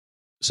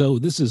So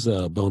this is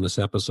a bonus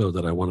episode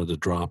that I wanted to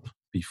drop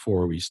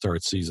before we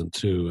start season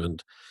two,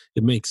 and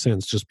it makes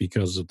sense just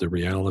because of the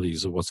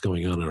realities of what's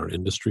going on in our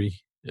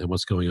industry and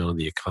what's going on in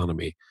the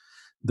economy.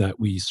 That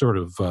we sort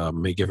of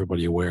make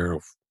everybody aware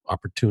of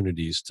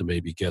opportunities to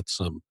maybe get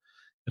some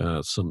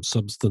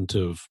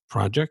substantive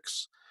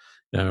projects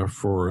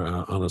for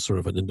on a sort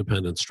of an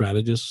independent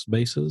strategist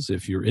basis.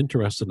 If you're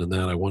interested in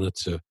that, I wanted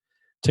to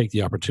take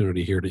the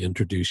opportunity here to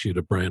introduce you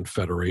to Brand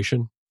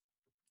Federation,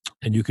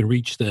 and you can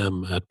reach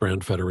them at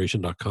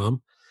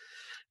brandfederation.com.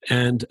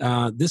 And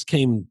this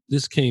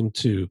came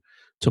to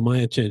my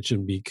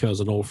attention because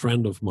an old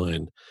friend of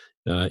mine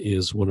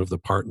is one of the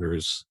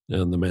partners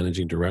and the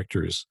managing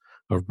directors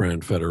of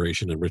Brand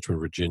Federation in Richmond,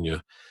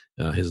 Virginia.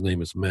 His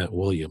name is Matt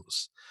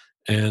Williams.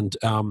 And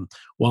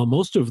while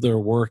most of their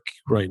work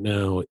right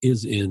now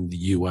is in the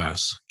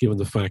U.S., given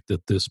the fact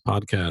that this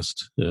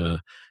podcast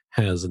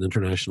has an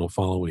international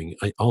following,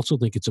 I also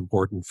think it's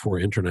important for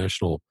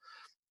international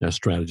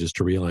strategists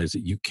to realize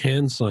that you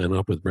can sign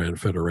up with Brand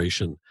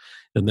Federation,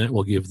 and that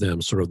will give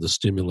them sort of the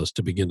stimulus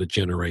to begin to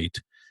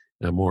generate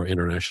more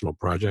international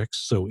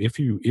projects. So if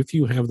you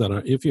have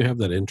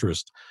that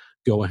interest,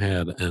 go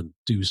ahead and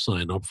do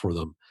sign up for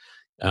them.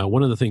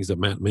 One of the things that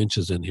Matt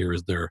mentions in here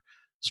is their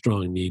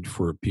strong need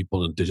for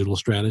people in digital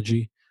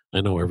strategy. I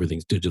know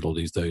everything's digital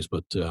these days,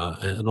 but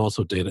and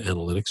also data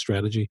analytics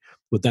strategy.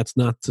 But that's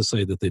not to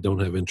say that they don't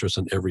have interest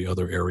in every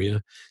other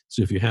area.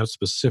 So if you have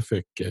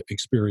specific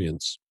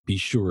experience, be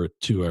sure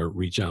to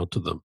reach out to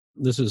them.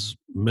 This is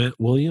Matt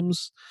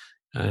Williams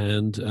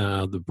and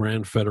the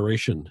Brand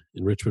Federation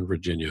in Richmond,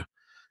 Virginia.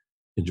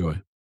 Enjoy.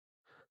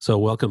 So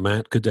welcome,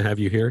 Matt. Good to have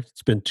you here.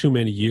 It's been too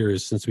many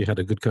years since we had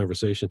a good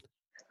conversation.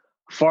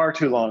 Far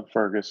too long,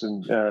 Fergus.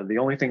 And the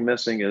only thing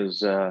missing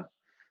is the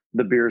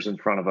beers in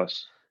front of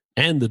us.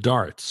 And the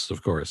darts,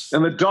 of course.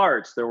 And the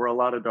darts. There were a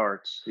lot of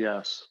darts,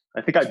 yes.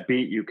 I think I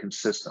beat you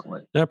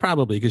consistently.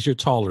 Probably, because you're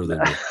taller than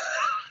me.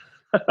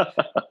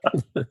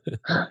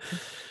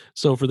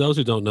 So for those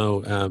who don't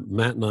know,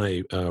 Matt and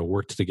I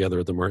worked together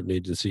at the Martin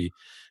Agency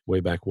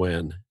way back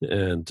when.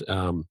 And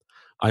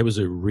I was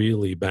a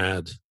really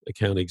bad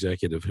account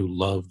executive who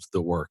loved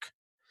the work.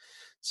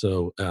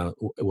 So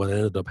what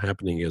ended up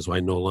happening is I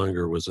no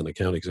longer was an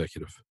account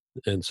executive.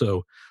 And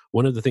so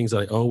one of the things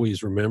I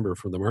always remember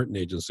from the Martin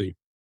Agency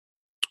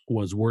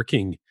was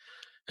working,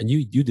 and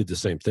you did the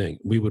same thing.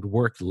 We would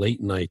work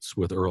late nights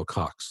with Earl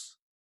Cox.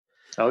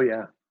 Oh,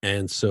 yeah.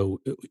 And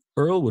so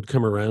Earl would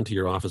come around to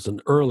your office,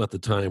 and Earl at the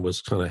time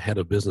was kind of head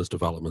of business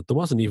development. There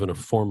wasn't even a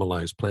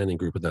formalized planning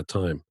group at that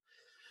time.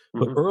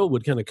 But Earl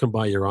would kind of come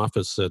by your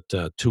office at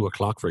 2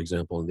 o'clock, for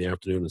example, in the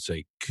afternoon and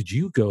say, "Could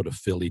you go to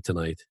Philly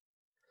tonight?"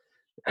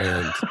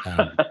 And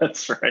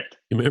that's right.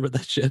 You remember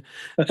that shit?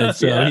 And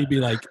so he'd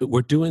be like,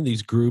 "We're doing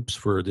these groups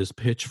for this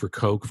pitch for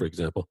Coke, for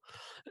example,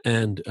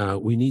 and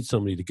we need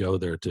somebody to go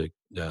there to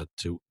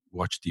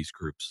watch these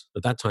groups."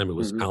 At that time, it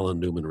was Alan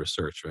Newman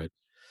Research, right?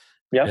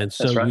 Yeah, and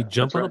so we'd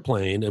jump on a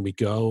plane and we'd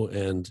go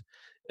and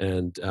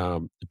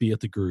be at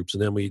the groups,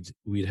 and then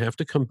we'd have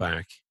to come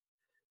back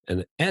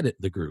and edit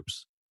the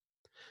groups.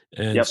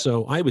 And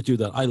so I would do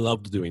that. I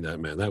loved doing that,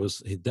 man.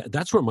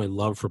 That's where my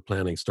love for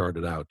planning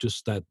started out.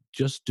 Just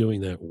doing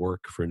that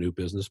work for new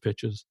business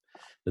pitches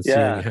and seeing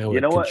how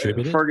it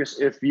contributed. What, Fergus,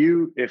 if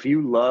you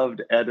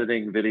loved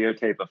editing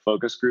videotape of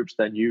focus groups,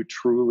 then you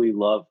truly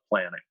love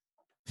planning.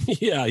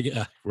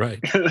 Yeah, right.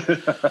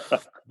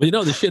 But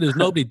the shit is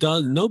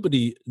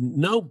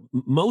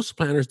most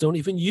planners don't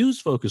even use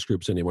focus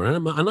groups anymore.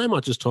 And I'm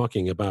not just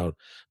talking about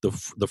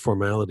the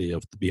formality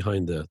of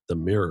behind the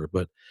mirror,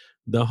 but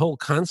the whole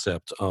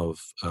concept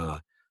of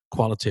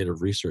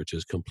qualitative research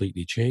has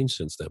completely changed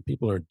since then.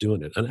 People aren't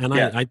doing it. And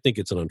I think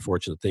it's an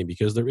unfortunate thing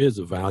because there is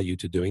a value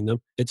to doing them.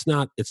 It's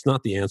not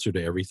the answer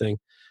to everything,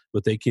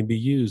 but they can be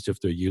used if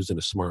they're used in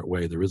a smart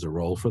way. There is a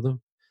role for them.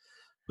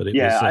 But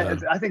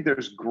I think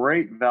there's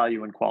great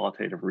value in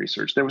qualitative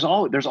research. There was an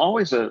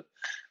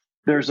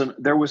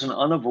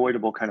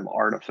unavoidable kind of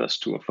artifice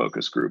to a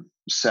focus group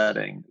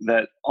setting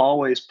that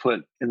always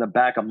put in the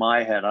back of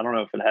my head. I don't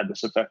know if it had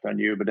this effect on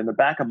you, but in the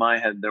back of my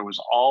head, there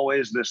was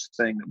always this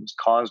thing that was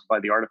caused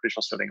by the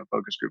artificial setting of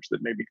focus groups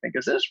that made me think,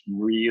 is this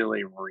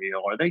really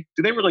real? Do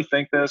they really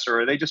think this, or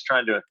are they just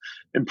trying to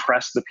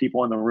impress the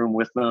people in the room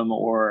with them?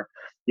 Or,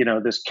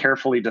 this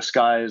carefully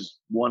disguised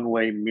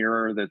one-way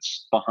mirror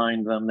that's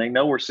behind them. They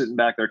know we're sitting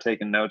back there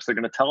taking notes. They're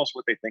going to tell us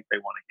what they think they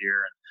want to hear.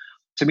 And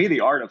to me, the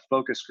art of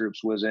focus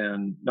groups was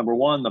in, number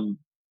one, them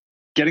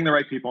getting the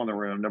right people in the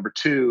room. Number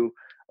two,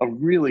 a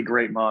really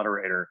great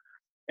moderator.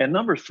 And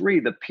number three,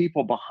 the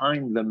people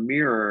behind the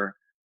mirror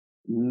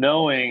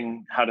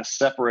knowing how to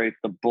separate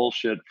the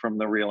bullshit from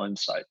the real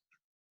insight.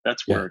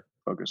 That's where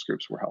focus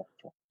groups were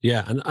helpful.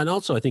 Yeah, and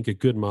also I think a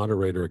great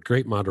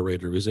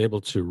moderator, is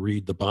able to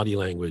read the body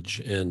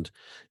language and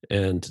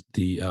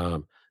the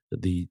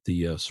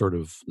sort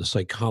of the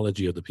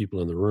psychology of the people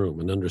in the room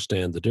and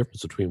understand the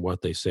difference between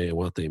what they say and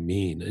what they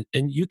mean.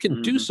 And you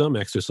can do some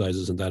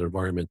exercises in that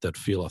environment that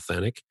feel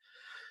authentic.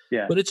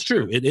 Yeah, but it's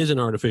true. It is an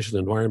artificial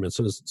environment.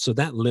 So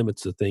that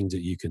limits the things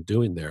that you can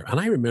do in there. And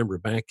I remember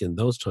back in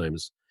those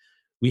times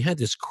we had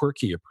this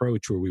quirky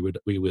approach where we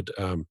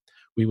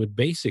would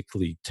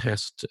basically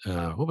test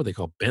what were they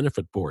called,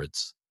 benefit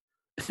boards.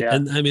 Yeah.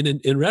 And I mean,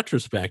 in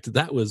retrospect,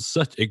 that was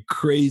such a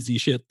crazy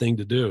shit thing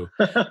to do.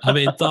 I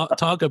mean,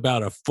 talk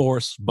about a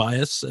force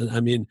bias. And I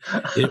mean,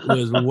 it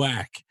was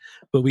whack,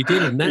 but we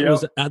did it. And that Yep.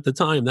 was at the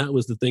time, that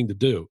was the thing to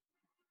do.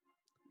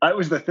 That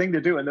was the thing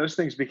to do, and those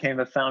things became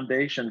the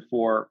foundation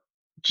for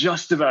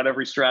just about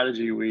every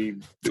strategy we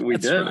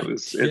That's did. right.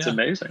 It's Yeah.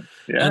 amazing.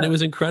 And it Yeah,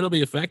 was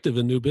incredibly effective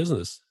in new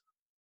business.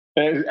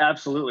 it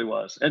absolutely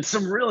was, and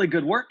some really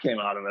good work came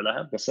out of it. I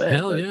have to say,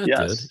 Hell but yeah, it did.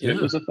 yes, it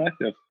Yeah. was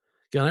effective.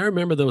 God, I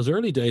remember those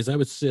early days. I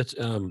would sit.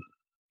 I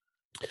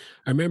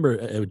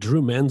remember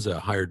Drew Menza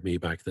hired me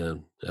back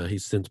then.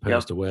 He's since Yep.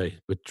 passed away,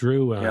 but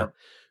Yep.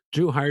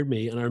 Drew hired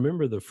me, and I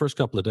remember the first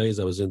couple of days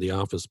I was in the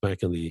office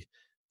back in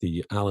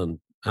the Allen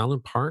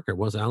Park, or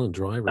was Allen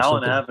Drive or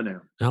Allen something, Avenue.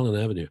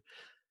 Allen Avenue,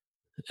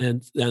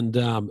 and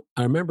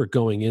I remember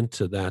going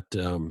into that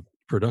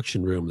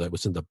production room that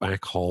was in the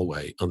back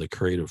hallway on the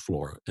creative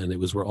floor, and it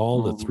was where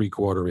all the Mhm.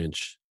 3/4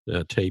 inch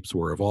tapes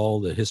were of all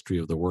the history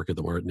of the work of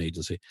the Martin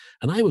Agency,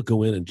 and I would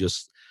go in and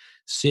just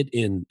sit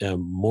in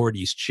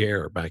Morty's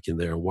chair back in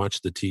there and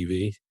watch the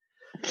TV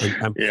and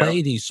Yeah.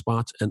 play these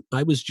spots. And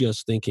I was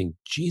just thinking,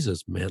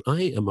 Jesus, man,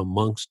 I am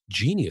amongst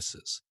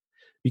geniuses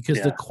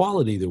because the Yeah.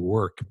 quality of the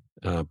work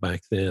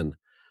back then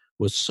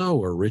was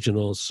so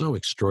original, so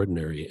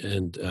extraordinary.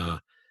 And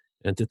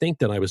to think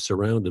that I was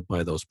surrounded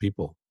by those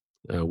people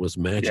was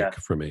Yeah. magic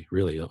for me,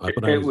 really.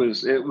 But I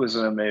was, It was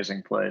an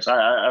amazing place.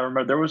 I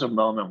remember there was a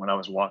moment when I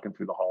was walking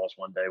through the halls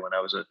one day when I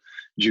was a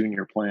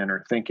junior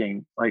planner,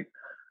 thinking like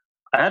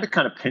I had to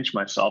kind of pinch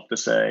myself to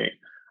say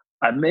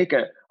I make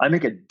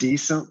a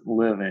decent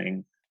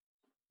living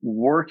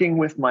working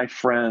with my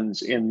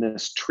friends in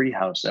this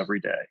treehouse every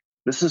day.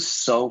 This is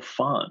so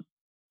fun.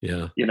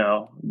 yeah,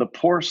 The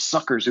poor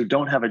suckers who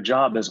don't have a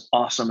job as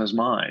awesome as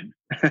mine,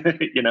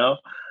 you know?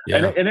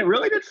 And yeah, it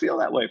really did feel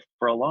that way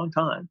for a long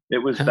time. It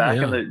was hell back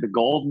in yeah, the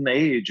golden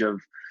age of,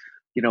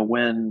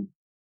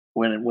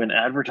 when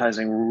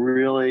advertising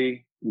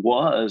really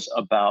was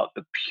about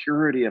the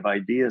purity of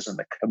ideas and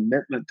the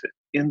commitment to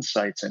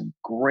insights and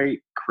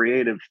great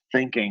creative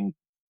thinking,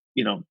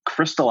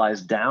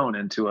 crystallized down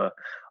into a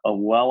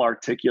well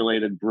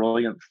articulated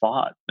brilliant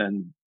thought,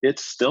 and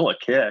it's still a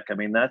kick. I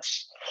mean,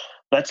 that's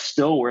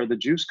still where the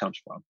juice comes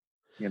from,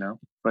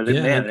 but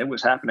yeah. man, it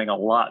was happening a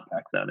lot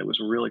back then. It was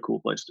a really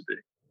cool place to be.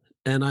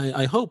 And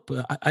I hope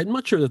I'm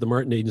not sure that the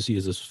Martin Agency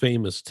is as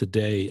famous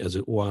today as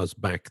it was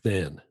back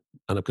then,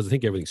 and because I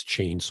think everything's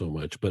changed so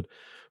much. But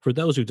for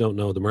those who don't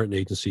know, the Martin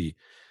Agency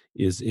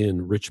is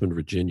in Richmond,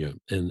 Virginia,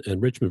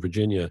 and Richmond,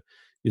 Virginia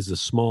is a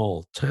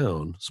small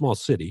town, small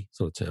city. It's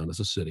not a town; it's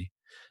a city.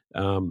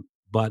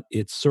 But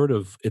it's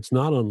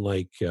not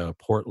unlike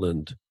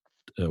Portland,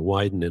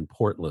 Wyden in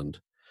Portland,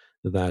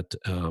 that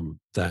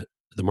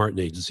the Martin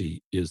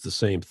Agency is the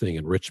same thing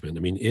in Richmond.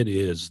 I mean,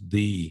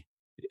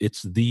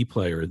 it's the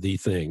player, the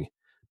thing.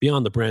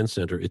 Beyond the brand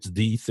center, it's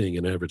the thing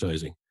in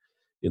advertising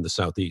in the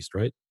Southeast,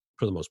 right?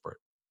 For the most part.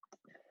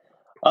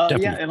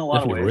 Yeah, in a lot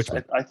of Definitely for ways,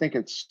 Richmond. I think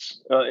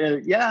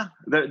yeah.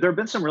 There have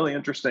been some really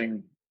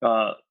interesting,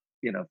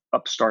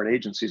 upstart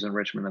agencies in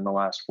Richmond in the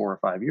last 4 or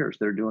 5 years.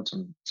 They're doing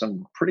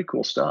some pretty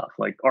cool stuff,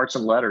 like Arts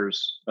and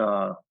Letters,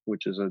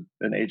 which is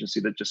an agency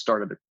that just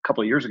started a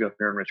couple of years ago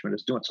here in Richmond,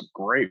 is doing some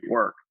great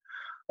work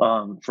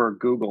for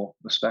Google,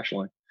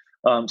 especially.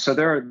 So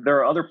there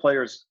are other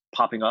players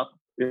popping up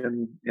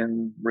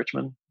in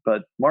Richmond,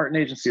 but Martin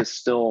Agency is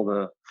still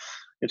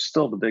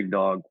the big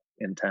dog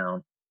in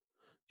town.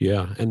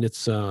 Yeah, and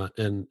it's got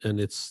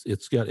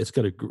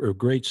a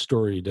great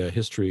storied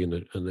history and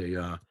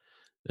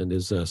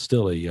is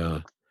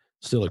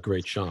still a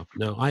great shop.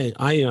 Now,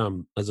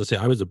 as I say,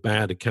 I was a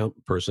bad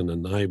account person,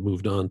 and I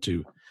moved on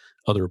to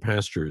other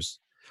pastures.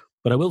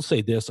 But I will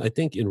say this: I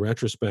think, in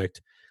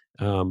retrospect,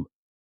 um,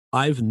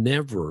 I've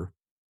never,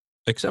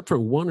 except for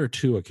one or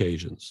two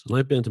occasions, and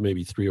I've been to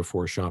maybe three or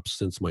four shops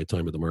since my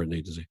time at the Martin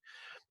Agency.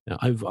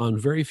 I've on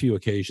very few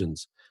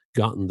occasions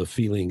gotten the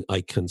feeling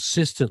I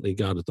consistently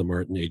got at the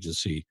Martin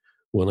Agency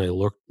when I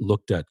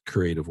looked at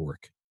creative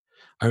work.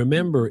 I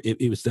remember Mhm.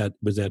 it was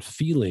that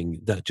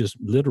feeling that just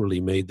literally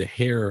made the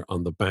hair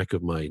on the back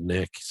of my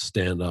neck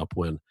stand up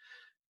when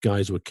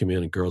guys would come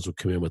in and girls would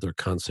come in with their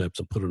concepts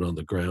and put it on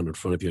the ground in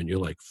front of you, and you're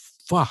like,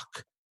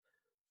 "Fuck,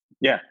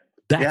 Yeah,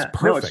 that's yeah. No, it's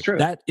perfect. true.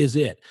 That is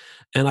it."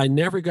 And I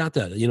never got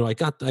that. I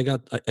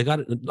got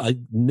it. I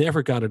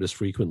never got it as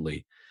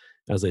frequently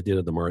as I did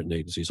at the Martin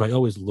Agency. So I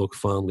always look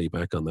fondly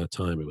back on that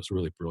time. It was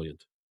really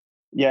brilliant.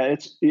 Yeah,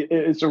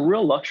 it's a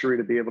real luxury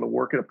to be able to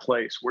work at a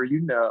place where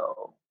you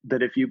know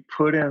that if you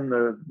put in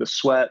the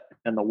sweat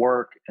and the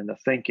work and the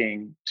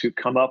thinking to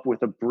come up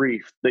with a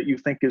brief that you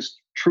think is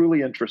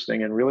truly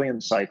interesting and really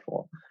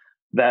insightful,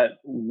 that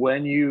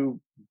when you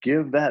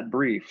give that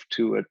brief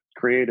to a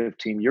creative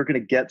team, you're going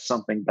to get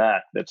something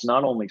back that's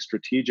not only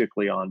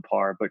strategically on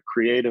par, but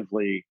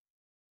creatively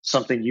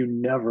something you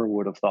never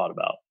would have thought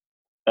about.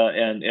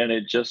 And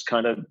it just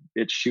kind of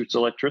it shoots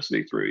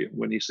electricity through you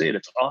when you see it.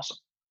 It's awesome,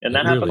 and It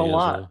that happened a really is.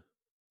 lot. Yeah.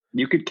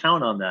 You could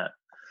count on that.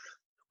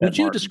 at Would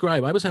you Martin.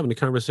 describe? I was having a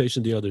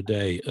conversation the other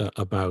day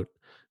about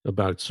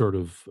sort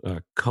of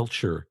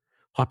culture,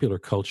 popular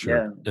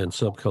culture, Yeah. and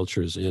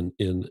subcultures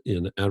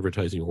in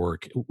advertising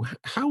work.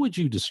 How would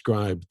you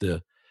describe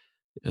the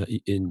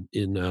in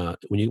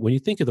when you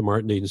think of the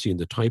Martin Agency and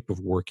the type of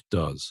work it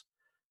does?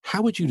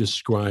 How would you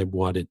describe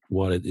what it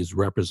is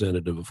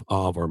representative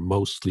of, or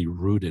mostly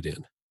rooted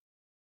in?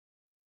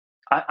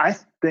 I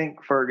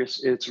think,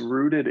 Fergus, it's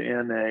rooted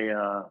in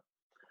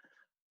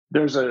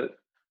there's a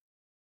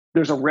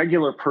there's a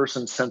regular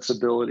person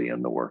sensibility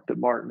in the work that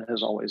Martin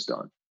has always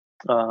done.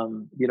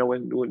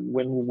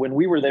 When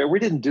we were there, we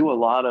didn't do a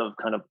lot of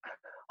kind of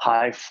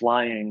high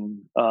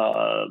flying,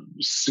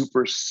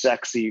 super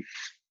sexy,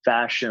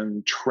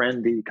 fashion,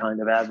 trendy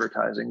kind of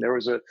advertising.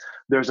 There's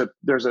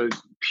a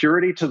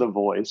purity to the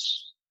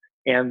voice,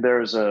 and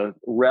there's a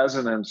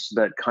resonance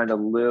that kind of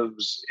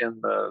lives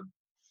in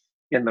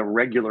the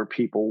regular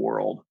people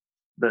world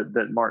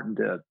that Martin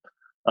did.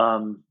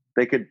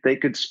 They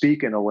could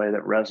speak in a way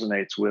that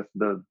resonates with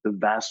the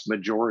vast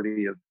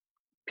majority of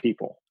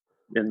people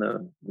in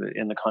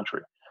the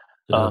country.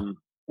 Yeah. Um,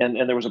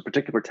 and there was a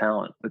particular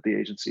talent that the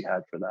agency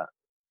had for that.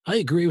 I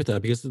agree with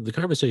that because the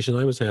conversation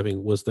I was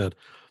having was that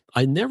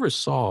I never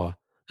saw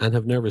and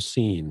have never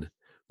seen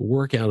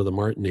work out of the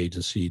Martin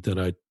Agency that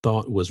I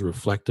thought was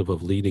reflective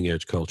of leading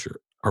edge culture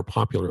or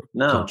popular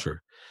No,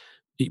 culture.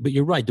 But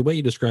you're right. The way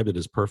you described it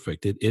is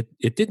perfect.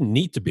 It didn't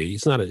need to be.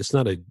 It's not a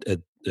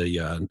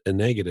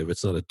negative.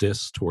 It's not a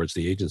diss towards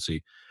the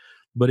agency.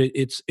 But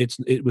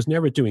it was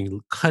never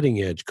doing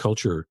cutting edge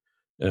culture.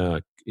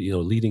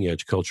 Leading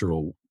edge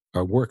cultural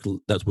work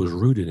that was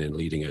rooted in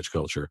leading edge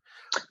culture.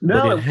 But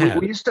no, it and we, had.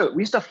 we used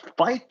to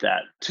fight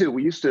that too.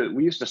 We used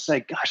to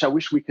say, "Gosh, I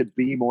wish we could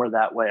be more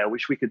that way. I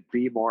wish we could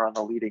be more on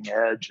the leading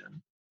edge."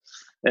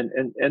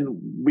 And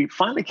we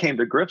finally came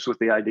to grips with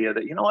the idea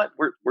that, you know what,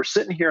 we're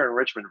sitting here in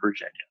Richmond,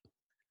 Virginia.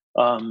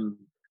 Um,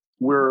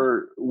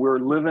 we're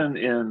living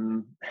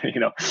in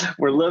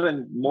we're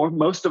living more.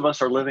 Most of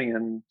us are living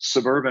in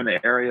suburban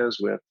areas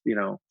with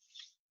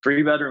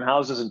 3-bedroom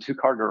houses and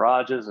 2-car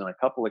garages and a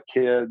couple of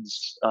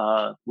kids.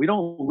 We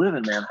don't live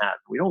in Manhattan.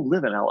 We don't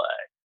live in LA.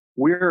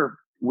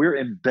 We're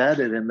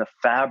embedded in the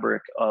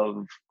fabric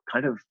of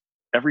kind of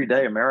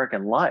everyday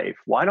American life.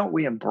 Why don't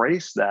we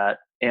embrace that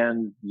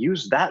and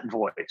use that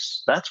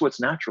voice? That's what's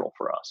natural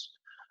for us.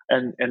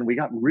 And we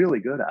got really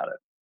good at it.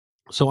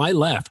 So I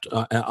left,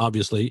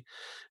 obviously,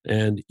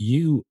 and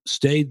you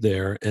stayed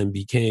there and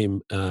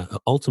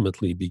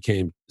ultimately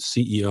became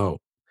CEO. I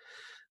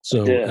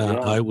So did, yeah.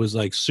 I was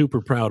like super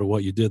proud of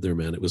what you did there,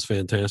 man. It was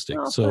fantastic.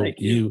 Oh, So thank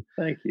you.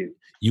 Thank you.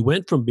 you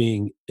went from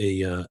being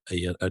a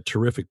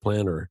terrific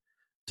planner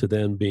to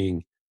then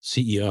being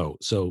CEO.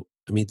 So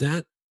I mean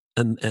that,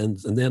 and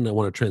then I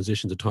want to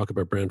transition to talk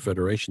about brand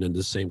federation in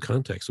this same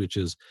context, which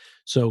is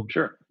so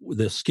Sure.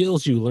 the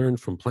skills you learned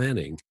from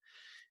planning.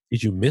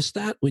 Did you miss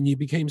that when you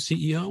became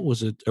CEO?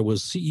 Was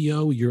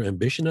CEO your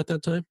ambition at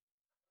that time?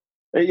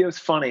 It was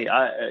funny.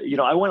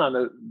 I went on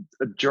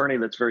a journey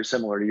that's very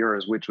similar to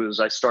yours, which was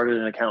I started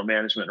in account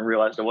management and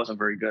realized I wasn't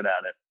very good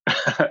at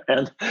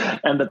it,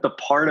 and that the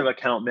part of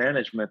account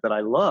management that I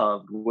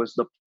loved was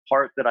the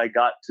part that I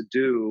got to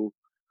do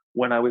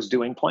when I was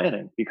doing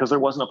planning, because there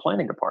wasn't a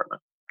planning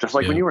department, just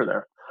like when Yeah, you were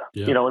there.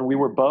 yeah. And we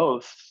were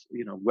both,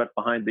 wet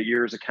behind the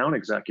ears account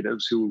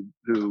executives who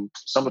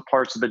some of the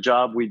parts of the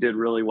job we did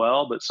really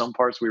well, but some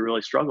parts we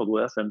really struggled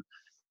with, and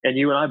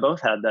you and I both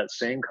had that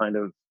same kind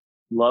of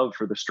love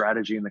for the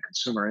strategy and the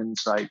consumer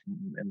insight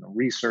and the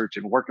research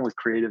and working with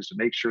creatives to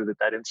make sure that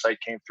that insight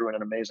came through in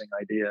an amazing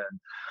idea.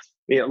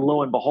 And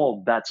lo and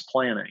behold, that's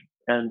planning.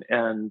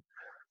 And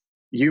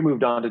you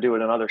moved on to do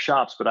it in other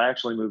shops, but I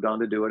actually moved on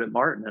to do it at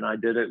Martin, and I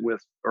did it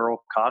with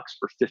Earl Cox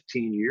for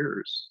 15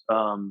 years.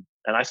 And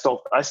I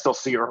still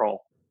see Earl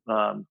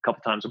a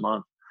couple times a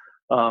month.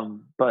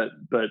 But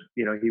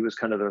he was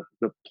kind of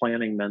the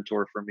planning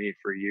mentor for me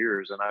for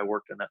years, and I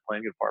worked in that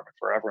planning department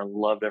forever and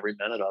loved every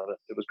minute of it.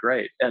 It was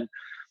great. And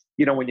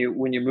when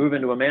you move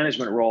into a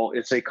management role,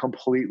 it's a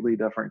completely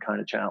different kind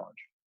of challenge.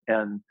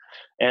 And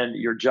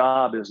your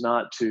job is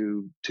not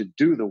to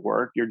do the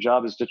work. Your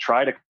job is to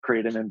try to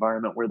create an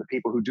environment where the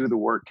people who do the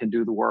work can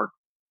do the work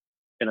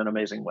in an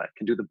amazing way,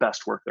 can do the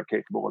best work they're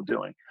capable of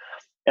doing.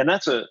 And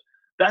that's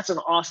an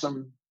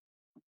awesome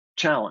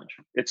challenge.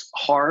 It's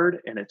hard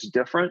and it's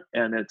different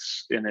and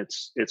it's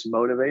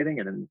motivating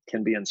and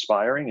can be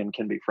inspiring and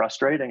can be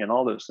frustrating and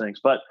all those things.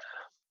 But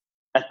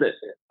at the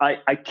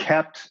I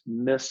kept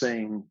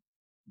missing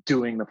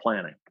doing the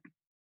planning.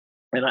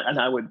 And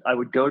I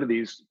would go to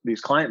these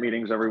client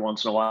meetings every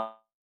once in a while,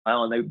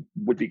 and they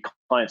would be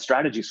client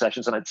strategy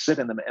sessions, and I'd sit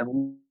in them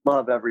and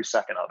love every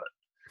second of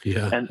it,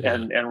 Yeah, and yeah.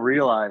 and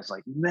realize,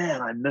 like,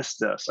 man, I miss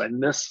this. I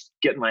miss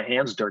getting my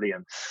hands dirty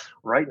and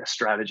writing a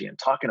strategy and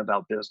talking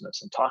about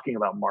business and talking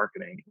about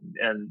marketing,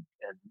 and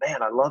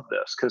man, I love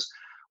this. Because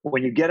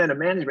when you get into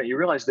management, you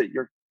realize that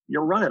you're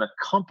running a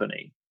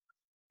company,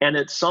 and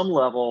at some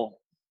level,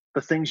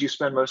 the things you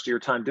spend most of your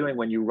time doing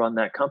when you run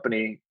that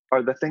company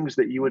are the things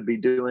that you would be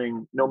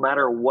doing no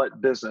matter what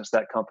business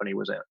that company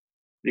was in.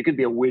 You could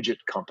be a widget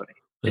company.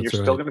 And you're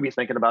That's still right. going to be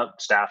thinking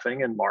about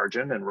staffing and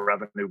margin and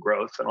revenue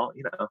growth and all,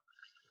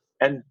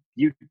 and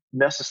you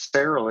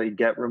necessarily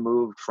get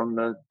removed from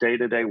the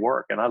day-to-day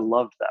work. And I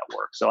loved that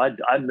work. So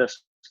I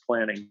missed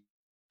planning.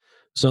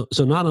 So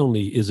not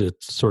only is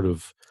it sort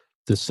of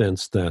the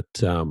sense that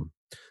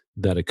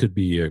that it could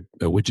be a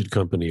widget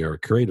company or a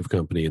creative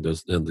company, and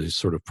the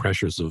sort of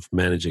pressures of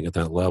managing at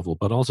that level,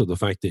 but also the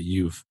fact that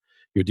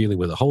you're dealing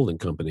with a holding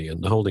company,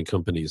 and the holding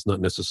company is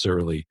not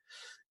necessarily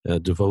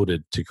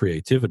devoted to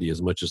creativity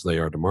as much as they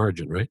are to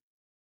margin, right?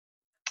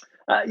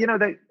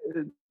 They.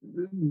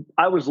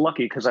 I was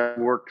lucky because I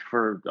worked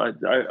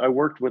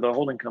with a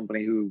holding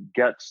company who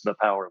gets the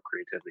power of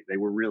creativity. They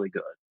were really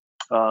good.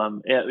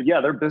 And yeah,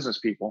 they're business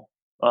people,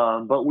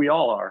 but we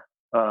all are.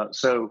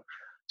 So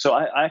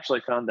I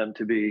actually found them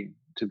to be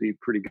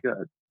pretty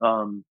good.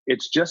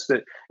 It's just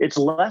that it's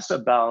less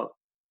about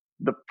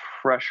the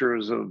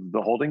pressures of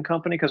the holding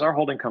company, because our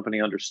holding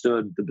company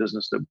understood the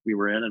business that we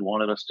were in and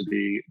wanted us to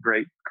be a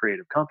great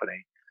creative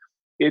company.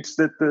 It's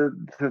that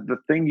the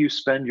thing you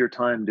spend your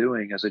time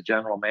doing as a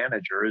general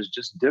manager is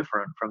just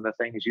different from the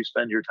things you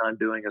spend your time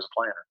doing as a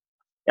planner.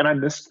 And I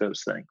miss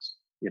those things.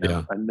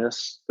 Yeah. I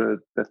miss the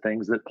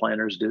things that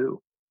planners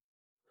do.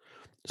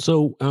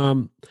 So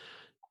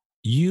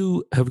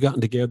you have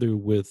gotten together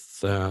with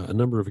a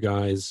number of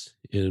guys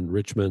in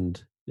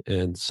Richmond,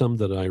 and some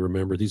that I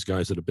remember. These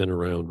guys that have been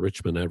around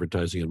Richmond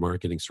advertising and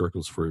marketing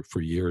circles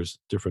for years,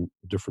 different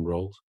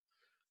roles.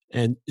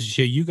 And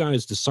so you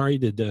guys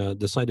decided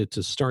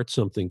to start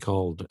something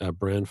called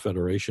Brand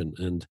Federation,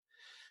 and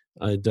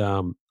I'd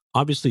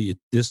obviously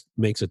this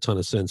makes a ton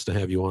of sense to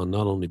have you on,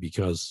 not only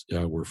because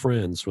we're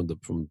friends from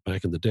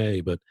back in the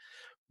day, but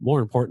more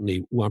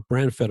importantly, what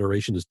Brand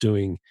Federation is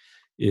doing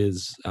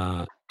is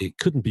it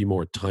couldn't be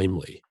more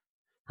timely,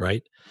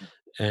 right?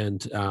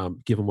 And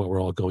given what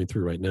we're all going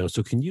through right now,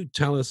 so can you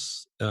tell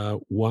us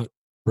what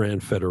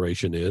Brand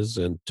Federation is,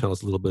 and tell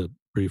us a little bit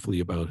briefly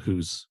about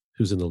who's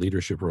in the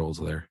leadership roles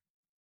there?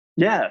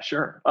 Yeah,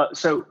 sure.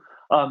 So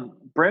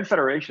Brand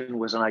Federation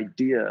was an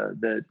idea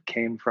that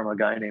came from a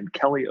guy named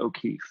Kelly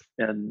O'Keefe.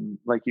 And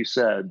like you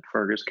said,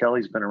 Fergus,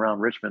 Kelly's been around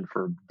Richmond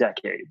for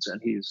decades, and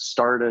he's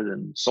started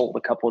and sold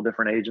a couple of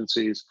different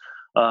agencies.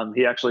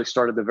 He actually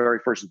started the very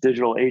first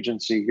digital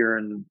agency here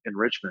in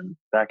Richmond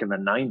back in the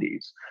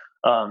 90s,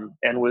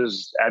 and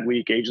was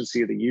Adweek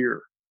Agency of the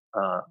Year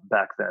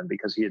back then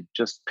because he had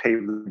just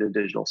paved the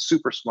digital.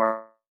 Super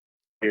smart,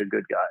 a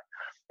good guy.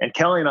 And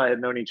Kelly and I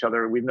had known each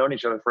other. We've known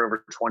each other for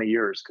over 20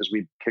 years because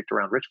we kicked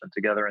around Richmond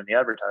together in the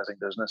advertising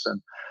business.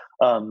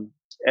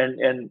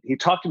 And he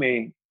talked to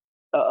me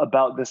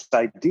about this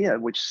idea,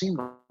 which seemed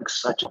like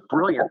such a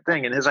brilliant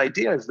thing. And his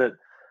idea is that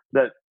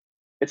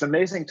it's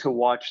amazing to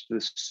watch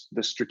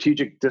the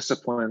strategic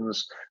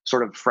disciplines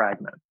sort of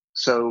fragment.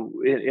 So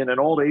in an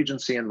old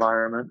agency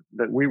environment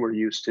that we were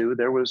used to,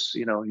 there was,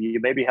 you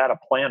maybe had a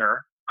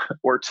planner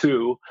or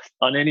two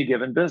on any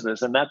given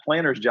business. And that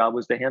planner's job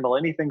was to handle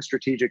anything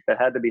strategic that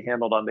had to be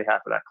handled on behalf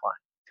of that client.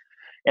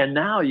 And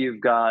now you've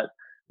got,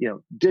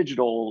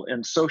 digital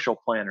and social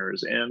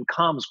planners and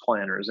comms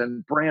planners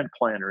and brand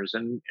planners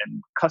and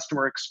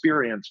customer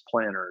experience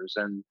planners.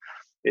 And,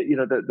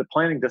 the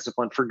planning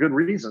discipline, for good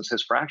reasons,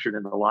 has fractured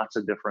into lots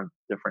of different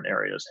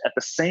areas. At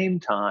the same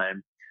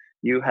time,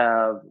 you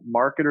have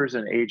marketers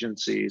and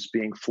agencies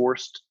being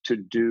forced to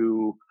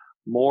do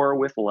more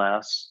with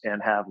less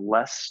and have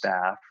less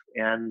staff,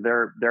 and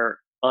they're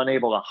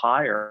unable to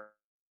hire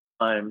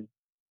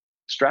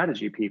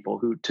strategy people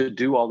who to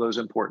do all those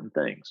important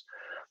things.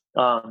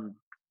 um,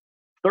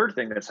 Third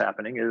thing that's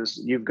happening is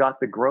you've got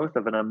the growth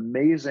of an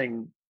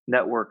amazing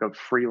network of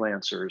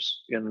freelancers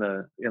in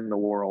the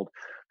world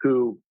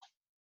who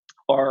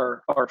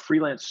are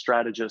freelance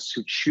strategists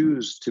who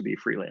choose to be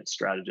freelance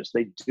strategists.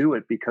 They do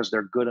it because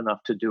they're good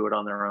enough to do it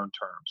on their own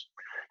terms.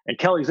 And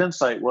Kelly's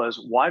insight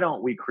was, why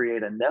don't we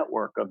create a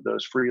network of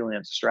those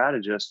freelance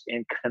strategists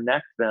and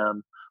connect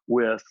them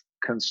with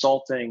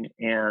consulting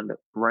and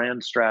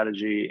brand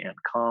strategy and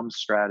comms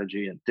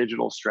strategy and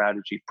digital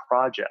strategy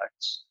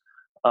projects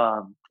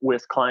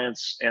with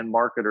clients and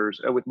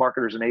with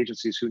marketers and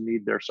agencies who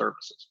need their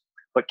services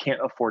but can't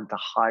afford to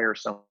hire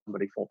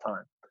somebody full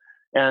time.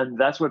 And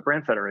that's what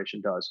Brand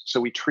Federation does.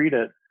 So we treat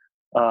it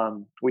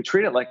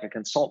like a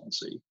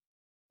consultancy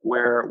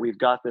where we've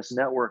got this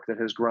network that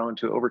has grown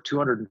to over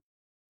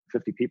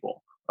 250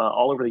 people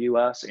all over the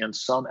US and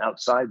some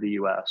outside the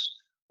US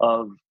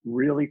of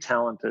really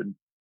talented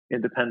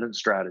independent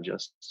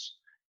strategists.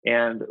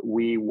 And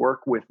we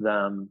work with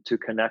them to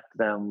connect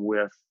them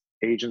with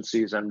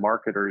agencies and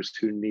marketers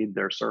who need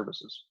their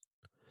services.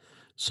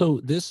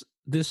 So this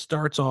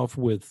starts off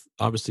with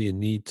obviously a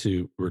need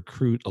to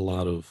recruit a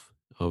lot of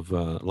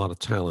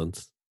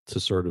talent to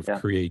sort of Yeah.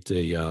 create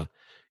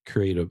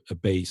a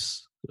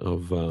base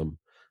of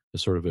a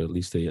sort of at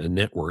least a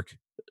network.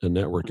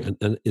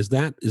 And is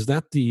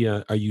that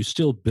the are you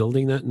still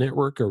building that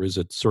network, or is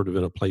it sort of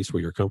in a place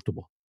where you're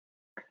comfortable?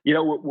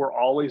 We're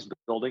always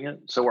building it.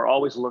 So we're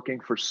always looking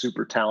for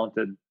super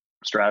talented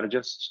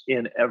strategists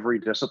in every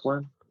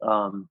discipline.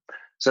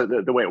 So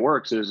the way it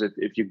works is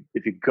if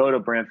you go to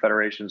Brand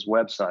Federation's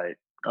website,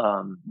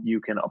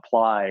 you can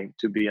apply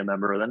to be a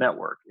member of the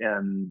network.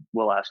 And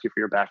we'll ask you for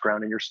your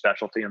background and your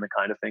specialty and the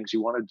kind of things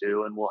you want to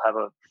do. And we'll have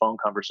a phone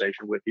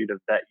conversation with you to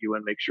vet you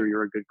and make sure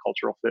you're a good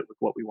cultural fit with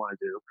what we want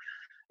to do.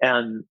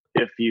 And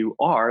if you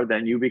are,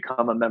 then you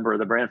become a member of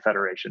the Brand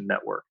Federation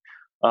network.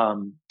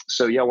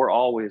 So yeah, we're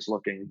always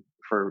looking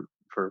for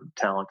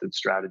talented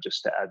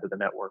strategists to add to the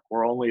network.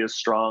 We're only as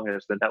strong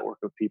as the network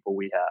of people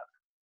we have.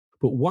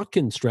 But what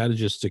can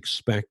strategists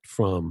expect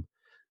from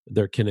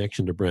their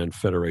connection to Brand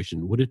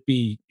Federation?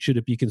 Should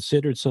it be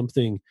considered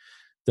something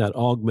that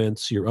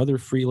augments your other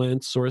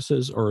freelance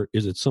sources, or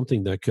is it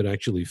something that could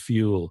actually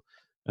fuel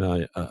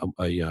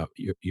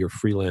your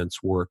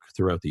freelance work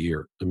throughout the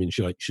year? I mean,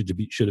 should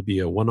it be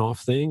a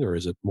one-off thing, or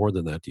is it more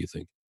than that, do you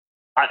think?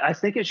 I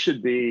think it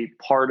should be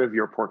part of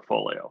your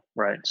portfolio,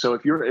 right? So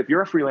if you're if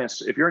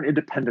you're an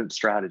independent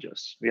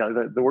strategist,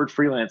 the word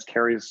freelance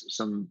carries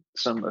some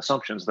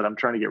assumptions that I'm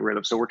trying to get rid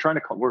of. So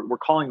we're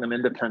calling them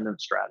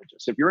independent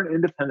strategists. If you're an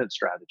independent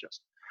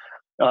strategist,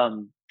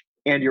 and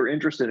you're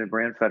interested in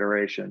Brand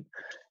Federation,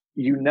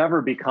 you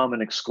never become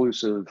an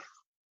exclusive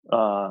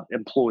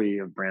employee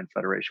of Brand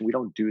Federation. We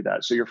don't do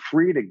that. So you're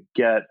free to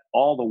get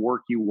all the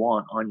work you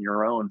want on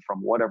your own from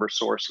whatever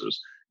sources.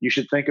 You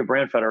should think of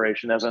Brand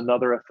Federation as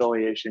another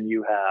affiliation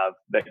you have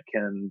that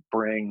can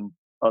bring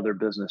other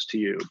business to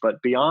you. But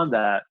beyond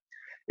that,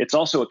 it's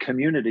also a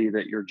community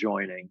that you're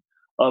joining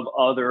of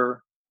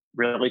other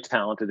really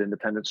talented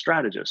independent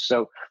strategists.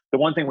 So the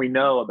one thing we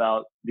know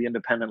about the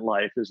independent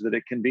life is that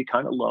it can be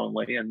kind of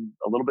lonely and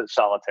a little bit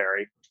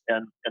solitary.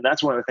 And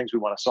that's one of the things we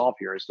want to solve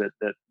here is that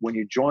when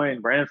you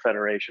join Brand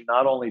Federation,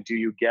 not only do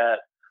you get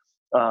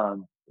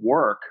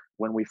work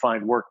when we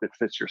find work that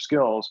fits your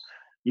skills,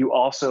 you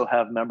also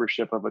have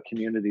membership of a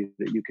community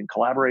that you can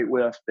collaborate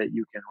with, that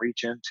you can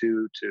reach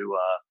into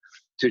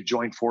to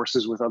join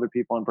forces with other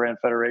people in Brand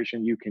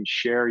Federation. You can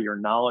share your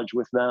knowledge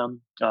with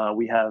them.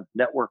 We have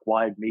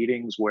network-wide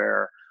meetings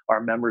where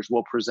our members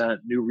will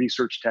present new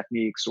research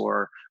techniques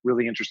or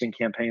really interesting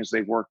campaigns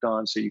they've worked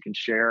on, so you can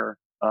share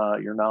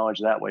your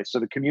knowledge that way.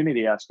 So the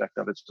community aspect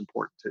of it's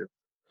important too.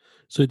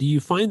 So do you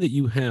find that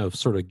you have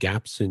sort of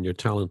gaps in your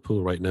talent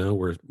pool right now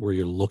where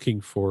you're looking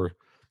for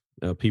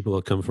people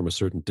that come from a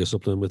certain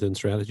discipline within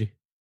strategy?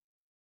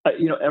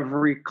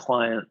 Every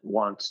client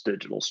wants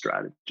digital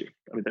strategy.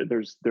 I mean,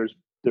 there's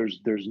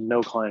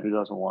no client who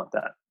doesn't want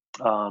that.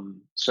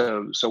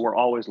 So we're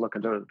always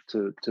looking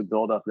to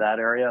build up that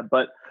area.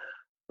 But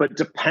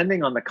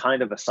depending on the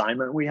kind of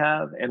assignment we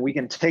have, and we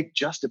can take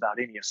just about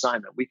any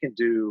assignment, we can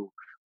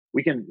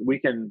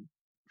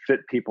fit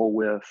people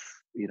with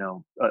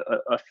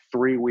a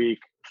 3-week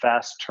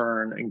fast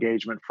turn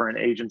engagement for an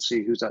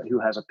agency who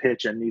has a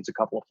pitch and needs a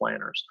couple of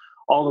planners,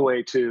 all the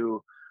way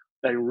to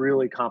a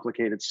really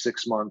complicated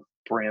 6-month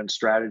brand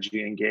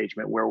strategy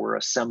engagement where we're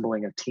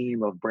assembling a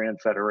team of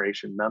Brand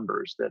Federation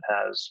members that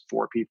has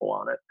 4 people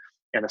on it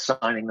and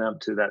assigning them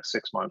to that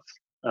 6-month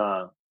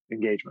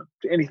engagement,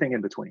 to anything in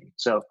between.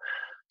 So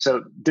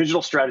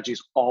digital strategy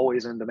is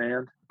always in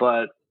demand,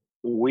 but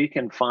we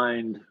can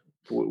find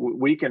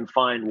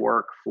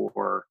work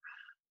for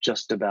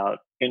just about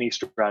any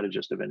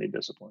strategist of any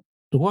discipline.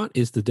 What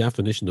is the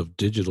definition of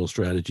digital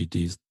strategy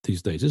these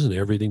days? Isn't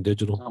everything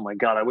digital? Oh my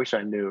God, I wish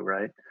I knew,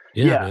 right?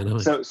 Yeah, Yeah. man.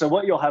 So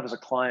what you'll have is a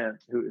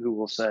client who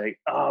will say,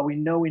 "Oh, we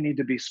know we need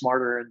to be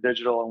smarter in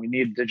digital and we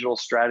need digital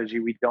strategy.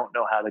 We don't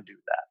know how to do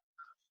that."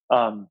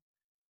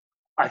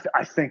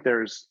 I think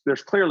there's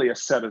clearly a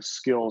set of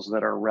skills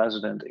that are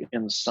resident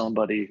in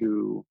somebody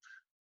who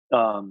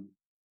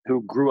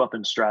grew up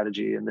in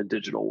strategy in the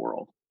digital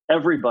world.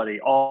 Everybody,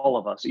 all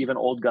of us, even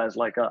old guys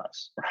like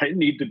us, right,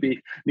 need to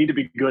be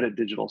good at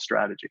digital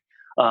strategy.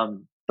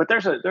 But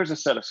there's a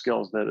set of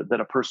skills that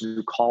a person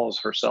who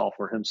calls herself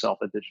or himself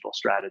a digital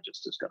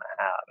strategist is going to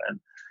have,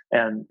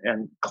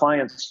 and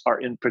clients are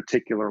in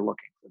particular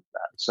looking for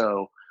that.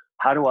 So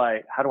how do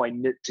I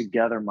knit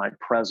together my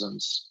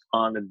presence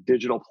on the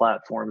digital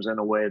platforms in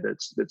a way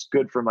that's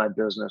good for my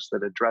business,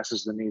 that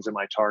addresses the needs of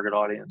my target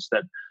audience,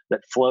 that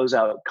flows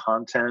out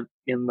content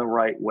in the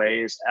right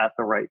ways at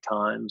the right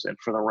times and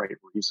for the right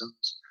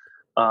reasons,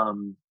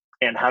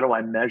 and how do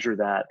I measure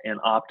that and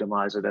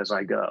optimize it as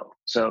I go?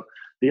 So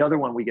the other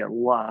one we get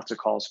lots of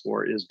calls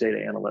for is data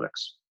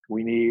analytics.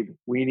 We need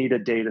a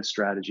data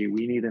strategy.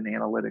 We need an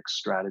analytics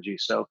strategy.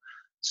 So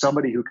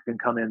somebody who can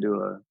come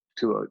into a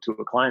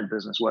client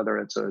business, whether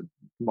it's a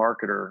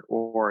marketer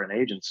or an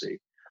agency,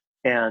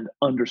 and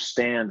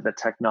understand the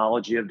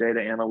technology of data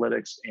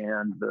analytics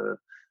and the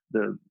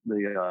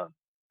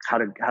how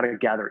to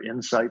gather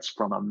insights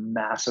from a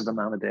massive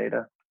amount of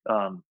data.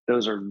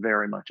 Those are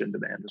very much in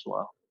demand as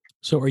well.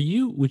 So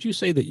would you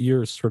say that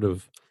you're sort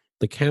of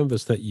the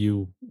canvas that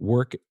you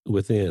work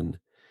within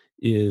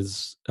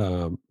is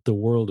the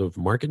world of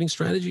marketing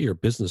strategy or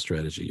business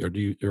strategy,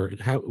 or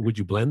how would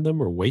you blend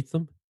them or weight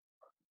them?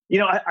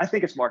 I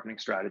think it's marketing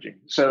strategy.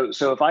 So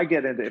if I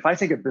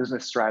think of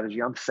business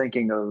strategy, I'm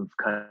thinking of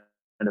kind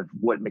of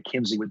what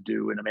McKinsey would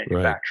do in a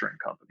manufacturing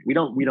company. We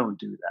don't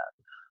do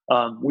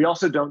that. We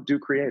also don't do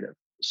creative.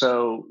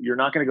 So you're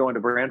not going to go into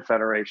Brand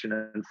Federation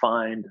and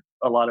find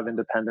a lot of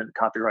independent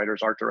copywriters,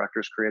 art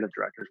directors, creative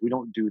directors. We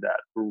don't do that.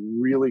 We're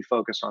really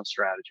focused on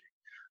strategy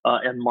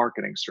and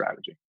marketing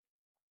strategy.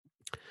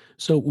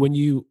 So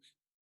when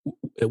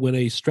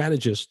a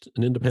strategist,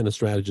 an independent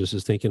strategist,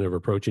 is thinking of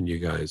approaching you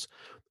guys,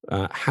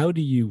 how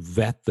do you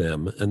vet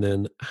them, and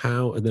then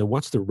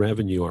what's the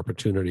revenue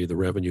opportunity, the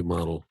revenue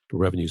model, the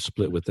revenue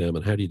split with them,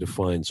 and how do you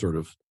define sort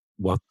of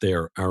what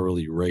their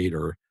hourly rate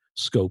or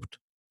scoped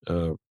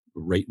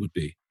rate would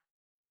be?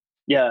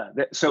 Yeah.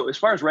 So as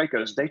far as rate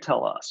goes, they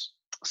tell us.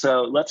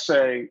 So let's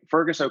say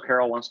Fergus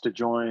O'Carroll wants to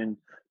join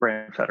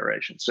Brand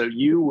Federation. So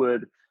you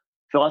would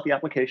fill out the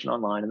application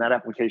online, and that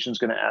application is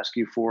going to ask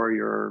you for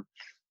your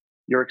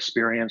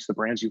experience, the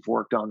brands you've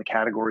worked on, the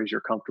categories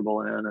you're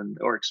comfortable in and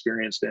or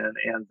experienced in,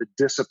 and the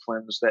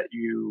disciplines that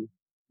you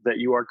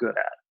are good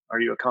at. Are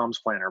you a comms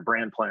planner,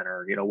 brand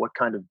planner? What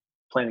kind of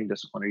planning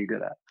discipline are you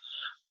good at?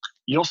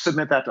 You'll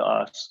submit that to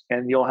us,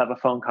 and you'll have a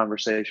phone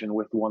conversation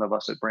with one of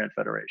us at Brand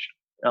Federation.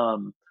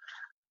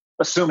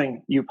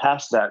 Assuming you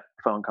pass that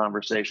phone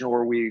conversation,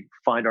 or we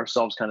find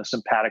ourselves kind of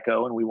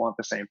simpatico and we want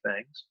the same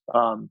things,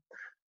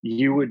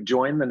 you would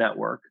join the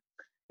network.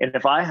 And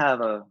if I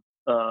have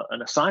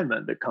an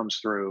assignment that comes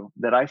through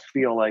that I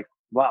feel like,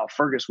 wow,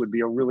 Fergus would be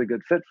a really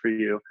good fit for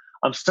you,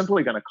 I'm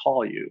simply going to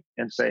call you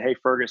and say, hey,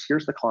 Fergus,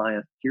 here's the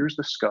client, here's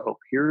the scope,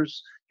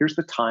 here's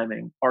the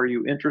timing. Are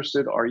you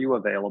interested? Are you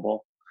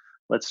available?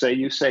 Let's say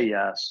you say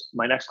yes.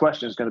 My next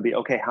question is going to be,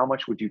 okay, how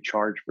much would you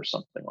charge for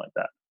something like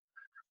that?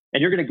 And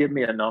you're going to give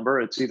me a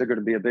number. It's either going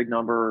to be a big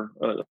number,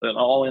 an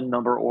all-in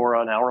number, or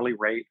an hourly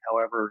rate,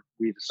 however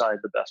we decide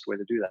the best way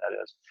to do that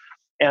is.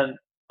 And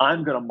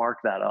I'm going to mark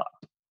that up.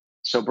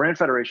 So Brand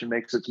Federation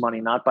makes its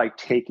money not by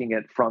taking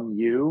it from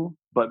you,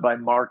 but by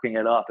marking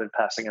it up and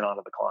passing it on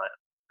to the client.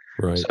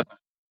 Right. So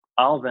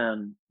I'll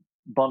then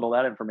bundle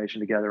that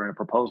information together in a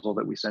proposal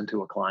that we send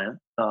to a client,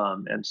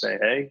 and say,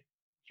 hey,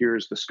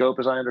 here's the scope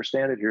as I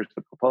understand it. Here's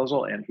the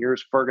proposal. And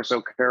here's Fergus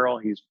O'Carroll.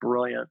 He's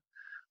brilliant.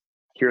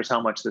 Here's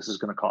how much this is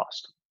going to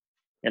cost.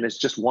 And it's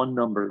just one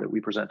number that we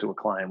present to a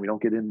client. We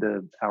don't get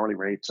into hourly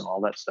rates and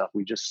all that stuff.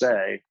 We just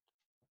say,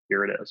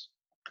 here it is.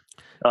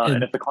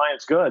 And if the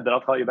client's good, then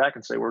I'll call you back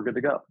and say, we're good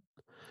to go.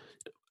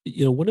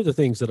 One of the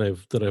things that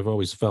I've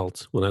always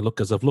felt when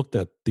because I've looked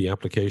at the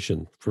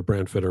application for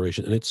Brand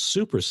Federation, and it's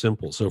super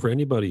simple. So for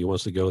anybody who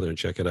wants to go there and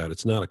check it out,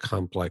 it's not a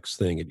complex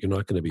thing. You're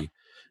not going to be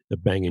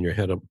banging your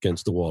head up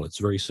against the wall. It's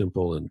very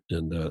simple and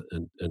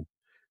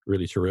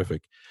really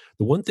terrific.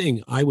 The one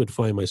thing I would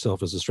find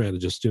myself as a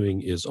strategist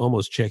doing is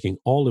almost checking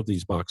all of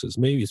these boxes.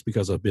 Maybe it's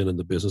because I've been in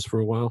the business for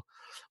a while,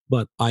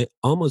 but I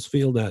almost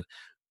feel that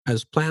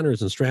as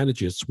planners and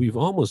strategists, we've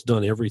almost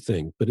done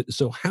everything.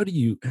 So how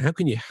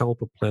can you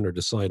help a planner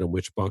decide on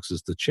which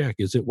boxes to check?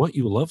 Is it what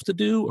you love to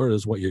do, or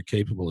is what you're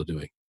capable of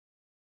doing?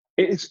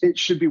 It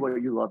should be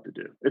what you love to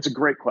do. It's a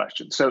great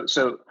question. So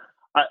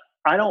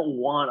I don't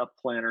want a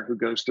planner who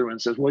goes through and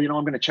says, well,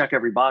 I'm going to check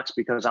every box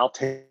because I'll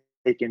take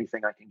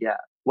anything I can get.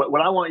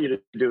 What I want you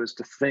to do is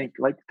to think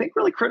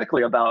really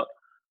critically about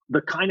the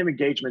kind of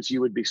engagements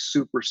you would be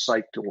super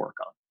psyched to work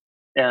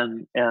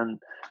on, and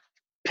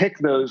pick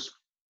those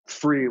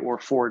 3 or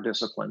 4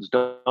 disciplines.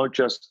 Don't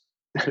just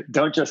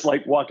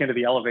like walk into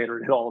the elevator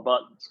and hit all the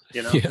buttons.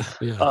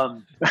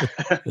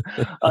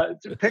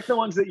 Pick the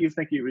ones that you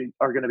think you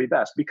are going to be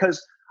best,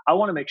 because I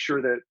want to make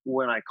sure that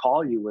when I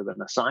call you with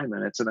an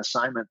assignment, it's an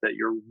assignment that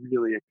you're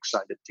really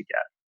excited to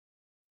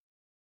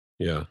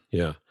get.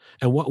 Yeah.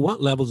 And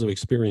what levels of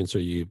experience are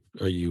you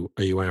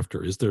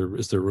after? Is there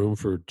room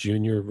for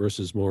junior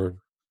versus more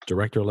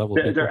director level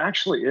people? There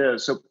actually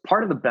is. So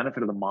part of the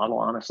benefit of the model,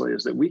 honestly,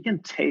 is that we can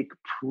take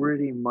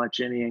pretty much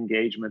any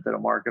engagement that a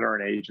marketer or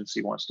an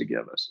agency wants to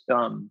give us.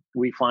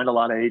 We find a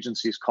lot of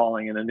agencies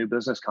calling in a new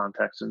business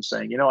context and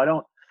saying, I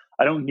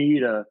don't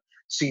need a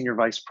senior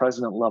vice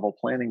president level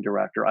planning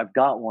director. I've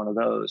got one of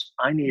those.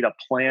 I need a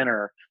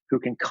planner who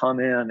can come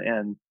in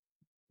and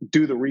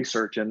do the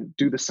research and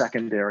do the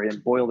secondary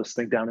and boil this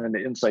thing down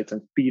into insights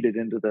and feed it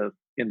into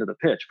the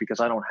pitch, because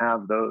I don't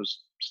have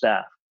those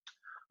staff.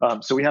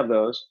 So we have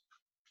those.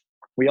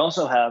 We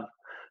also have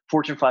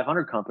Fortune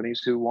 500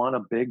 companies who want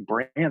a big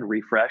brand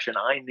refresh, and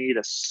I need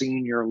a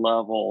senior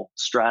level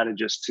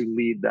strategist to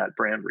lead that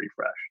brand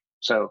refresh.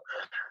 So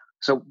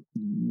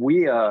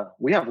we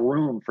have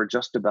room for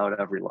just about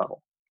every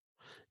level.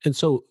 And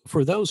so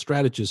for those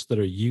strategists that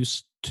are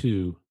used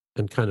to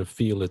and kind of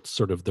feel it's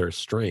sort of their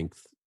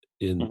strength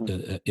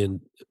in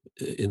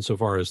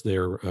insofar as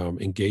their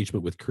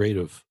engagement with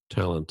creative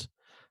talent,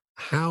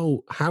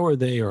 how are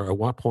they, or at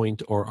what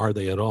point, or are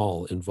they at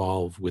all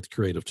involved with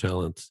creative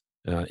talent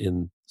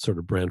in sort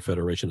of Brand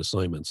Federation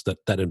assignments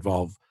that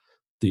involve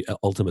the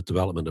ultimate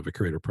development of a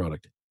creative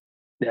product?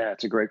 Yeah,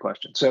 it's a great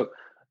question. So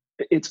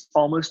it's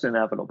almost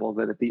inevitable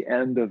that at the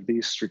end of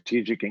these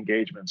strategic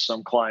engagements,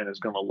 some client is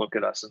going to look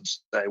at us and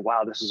say,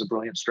 wow, this is a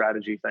brilliant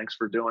strategy. Thanks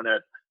for doing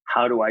it.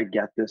 How do I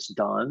get this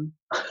done?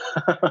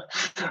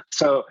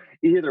 So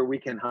either we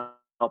can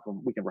help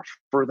them, we can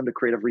refer them to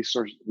creative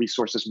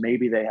resources.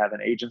 Maybe they have an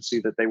agency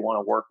that they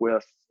want to work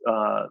with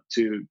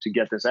to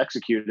get this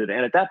executed.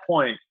 And at that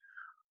point,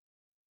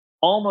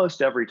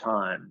 almost every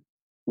time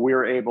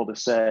we're able to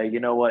say, you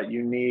know what,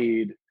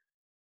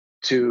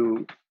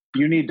 to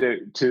you need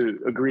to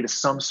agree to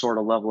some sort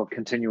of level of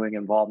continuing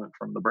involvement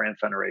from the brand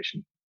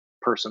federation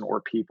person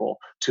or people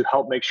to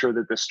help make sure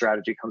that this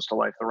strategy comes to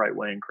life the right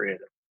way and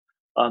creative.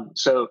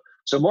 So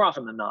more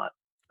often than not,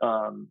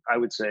 I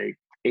would say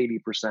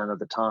 80% of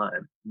the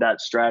time,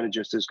 that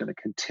strategist is going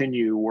to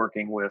continue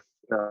working with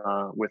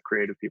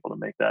creative people to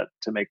make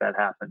that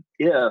happen.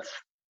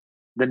 If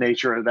the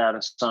nature of that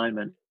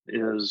assignment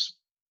is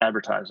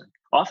advertising,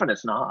 often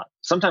it's not.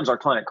 Sometimes our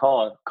clients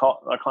call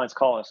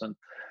us, and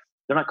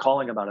they're not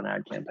calling about an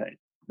ad campaign.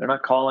 They're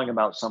not calling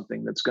about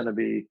something that's going to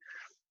be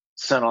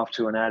sent off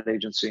to an ad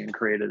agency and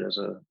created as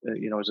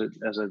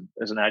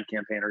an ad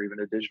campaign or even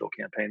a digital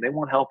campaign. They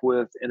want help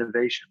with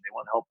innovation. They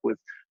want help with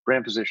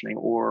brand positioning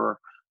or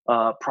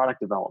product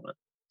development.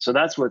 So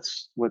that's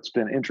what's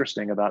been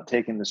interesting about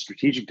taking the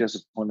strategic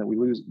discipline that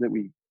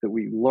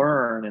we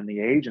learn in the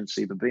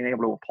agency, but being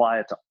able to apply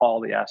it to all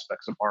the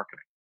aspects of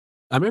marketing.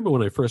 I remember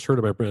when I first heard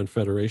about Brand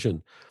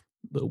Federation,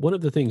 but one of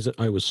the things that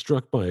I was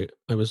struck by,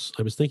 I was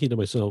thinking to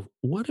myself,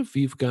 what if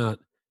you've got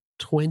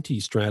 20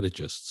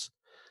 strategists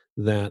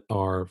that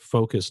are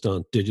focused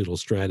on digital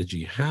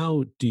strategy?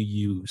 How do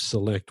you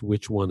select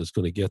which one is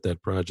going to get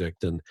that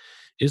project? And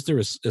is there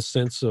a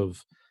sense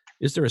of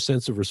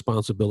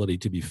responsibility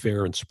to be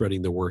fair and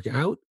spreading the work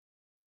out?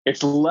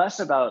 It's less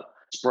about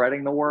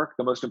spreading the work.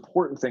 The most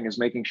important thing is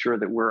making sure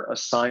that we're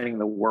assigning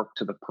the work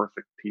to the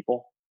perfect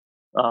people.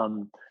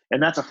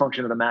 And that's a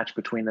function of the match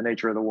between the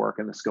nature of the work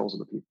and the skills of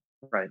the people,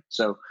 right?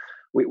 So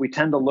we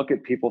tend to look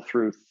at people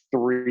through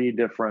three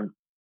different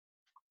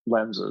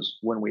lenses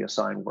when we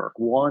assign work.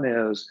 One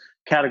is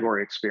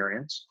category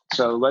experience.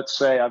 So let's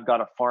say I've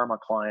got a pharma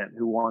client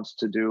who wants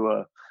to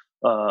do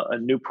a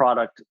new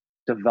product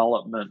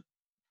development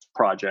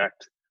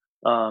project.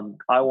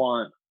 I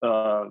want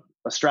a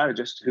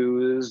strategist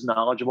who is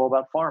knowledgeable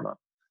about pharma.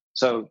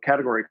 So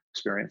category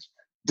experience.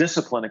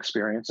 Discipline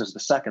experience is the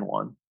second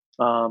one.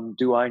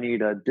 Do I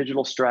need a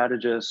digital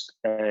strategist,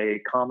 a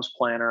comms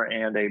planner,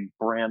 and a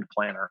brand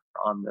planner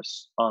on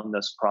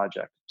this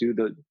project?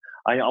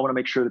 I want to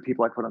make sure the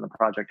people I put on the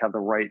project have the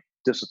right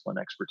discipline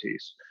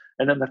expertise.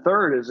 And then the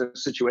third is a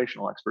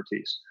situational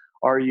expertise.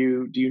 Do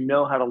you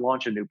know how to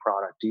launch a new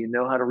product? Do you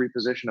know how to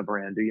reposition a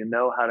brand? Do you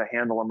know how to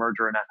handle a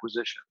merger and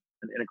acquisition,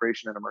 an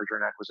integration and a merger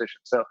and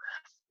acquisition? So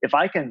if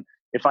I can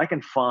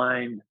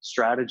find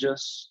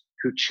strategists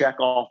who check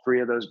all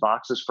three of those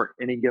boxes for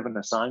any given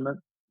assignment,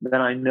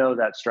 then I know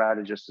that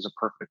strategist is a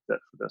perfect fit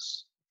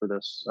for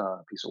this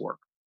piece of work.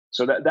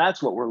 So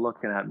that's what we're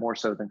looking at more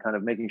so than kind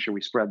of making sure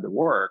we spread the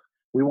work.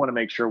 We want to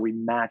make sure we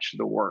match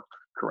the work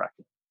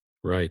correctly.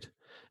 Right.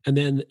 And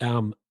then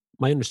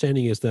my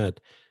understanding is that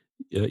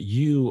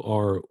you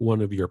are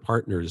one of your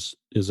partners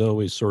is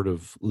always sort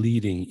of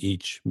leading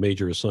each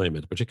major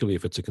assignment, particularly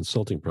if it's a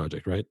consulting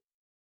project, right?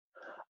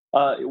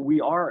 We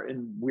are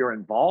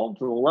involved.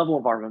 The level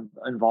of our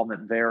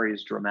involvement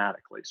varies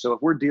dramatically. So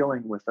if we're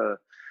dealing with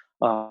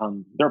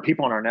there are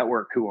people in our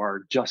network who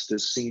are just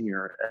as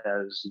senior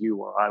as you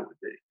or I would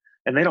be,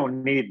 and they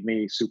don't need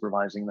me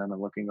supervising them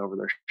and looking over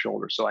their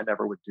shoulder. So I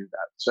never would do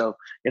that. So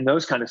in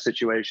those kind of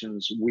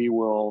situations,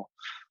 we'll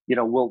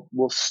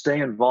stay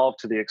involved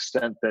to the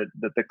extent that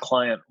the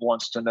client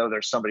wants to know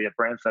there's somebody at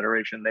Brand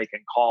Federation they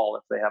can call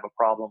if they have a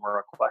problem or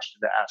a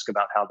question to ask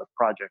about how the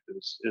project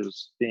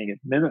is being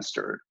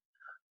administered.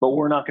 But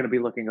we're not going to be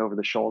looking over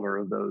the shoulder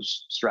of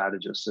those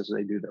strategists as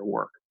they do their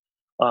work.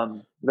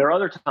 There are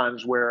other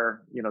times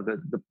where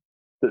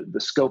the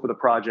scope of the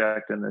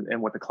project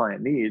and what the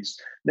client needs,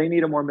 they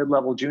need a more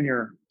mid-level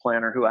junior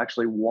planner who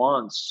actually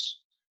wants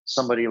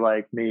somebody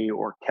like me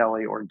or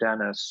Kelly or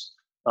Dennis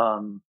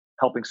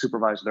helping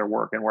supervise their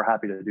work, and we're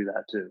happy to do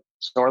that too.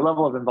 So our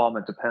level of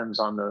involvement depends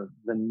on the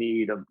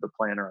need of the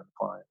planner and the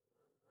client.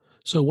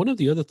 So one of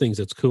the other things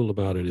that's cool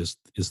about it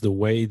is the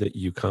way that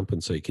you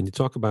compensate. Can you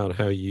talk about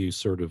how you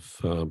sort of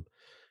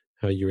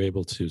how you're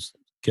able to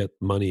get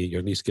money, or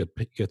at least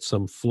get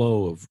some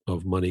flow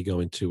of money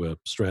going to a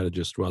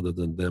strategist rather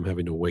than them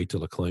having to wait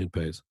till a client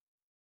pays?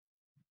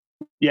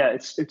 Yeah,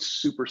 it's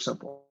super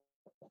simple.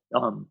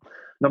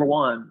 Number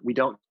one, we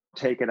don't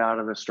take it out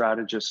of the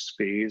strategist's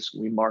fees.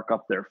 We mark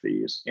up their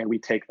fees and we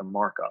take the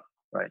markup,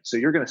 right? So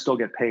you're going to still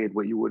get paid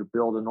what you would have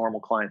billed a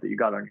normal client that you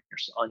got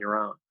on your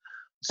own.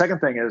 Second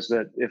thing is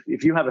that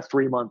if you have a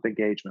 3-month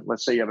engagement,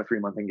 let's say you have a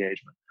 3-month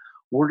engagement,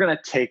 we're going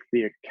to take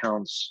the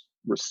accounts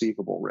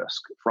receivable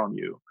risk from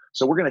you.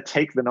 So we're going to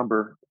take the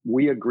number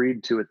we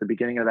agreed to at the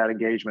beginning of that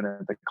engagement and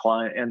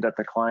that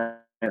the client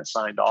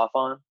signed off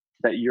on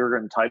that you're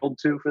entitled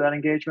to for that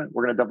engagement.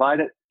 We're going to divide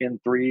it in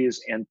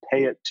threes and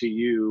pay it to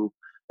you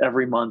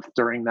every month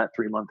during that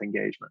 3-month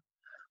engagement.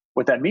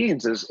 What that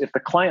means is if the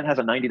client has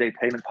a 90-day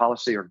payment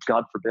policy, or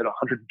God forbid,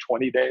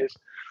 120 days,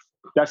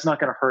 that's not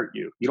going to hurt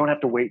you. You don't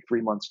have to wait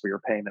 3 months for your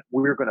payment.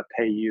 We're going to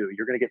pay you.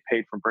 You're going to get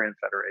paid from Brand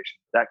Federation.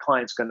 That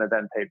client's going to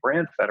then pay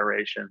Brand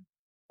Federation,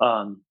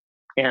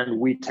 and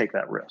we take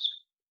that risk.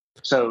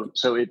 So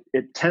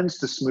it tends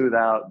to smooth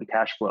out the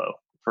cash flow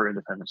for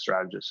independent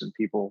strategists, and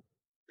people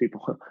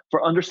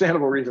for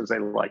understandable reasons they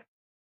like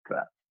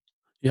that.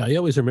 Yeah, I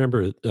always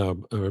remember. I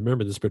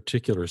remember this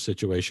particular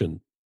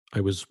situation.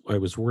 I was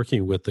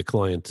working with the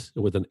client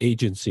with an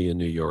agency in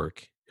New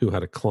York who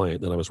had a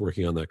client, and I was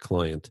working on that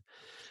client,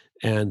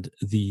 and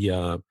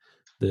the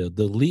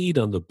lead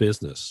on the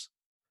business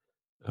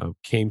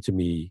came to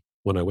me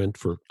when I went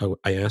for.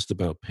 I asked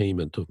about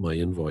payment of my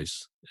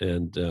invoice,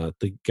 and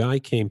the guy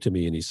came to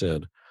me and he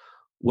said,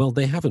 "Well,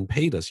 they haven't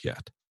paid us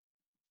yet."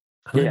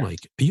 And I'm Yeah, like,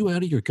 "Are you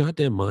out of your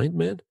goddamn mind,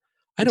 man?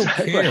 I don't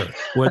exactly. care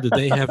whether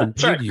they haven't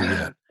That's right. paid you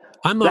yet.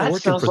 I'm not That working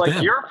sounds for like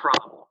them." your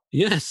problem.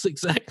 Yes,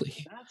 exactly.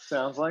 That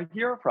sounds like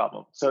your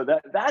problem. So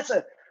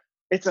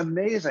it's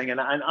amazing, and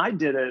I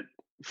did it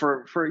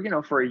for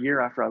a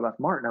year after I left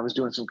Martin. I was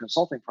doing some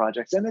consulting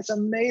projects, and it's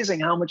amazing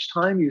how much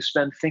time you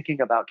spend thinking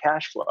about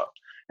cash flow.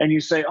 And you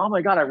say, "Oh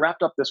my God, I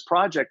wrapped up this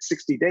project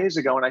 60 days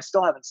ago, and I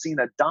still haven't seen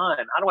a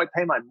dime. How do I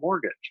pay my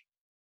mortgage?"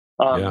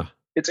 Yeah.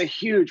 It's a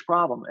huge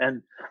problem,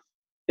 and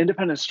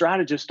independent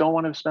strategists don't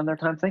want to spend their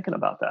time thinking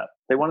about that.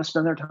 They want to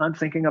spend their time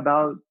thinking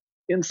about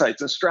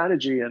insights and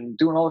strategy and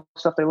doing all the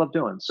stuff they love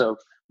doing. So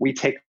we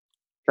take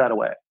that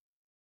away.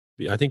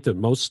 Yeah, I think that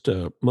most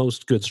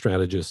good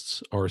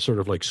strategists are sort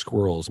of like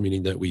squirrels,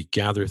 meaning that we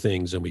gather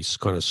things and we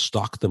kind of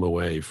stock them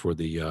away for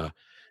the.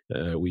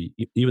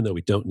 Even though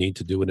we don't need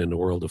to do it in the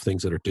world of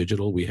things that are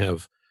digital, we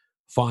have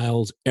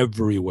files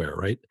everywhere,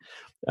 right?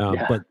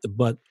 Yeah.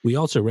 But we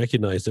also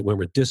recognize that when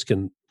we're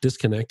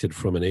disconnected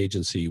from an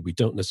agency, we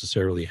don't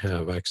necessarily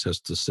have access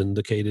to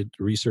syndicated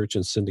research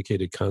and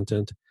syndicated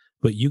content.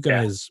 But you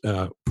Yeah. guys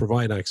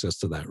provide access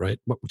to that, right?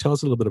 Tell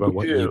us a little bit We about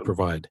what you do.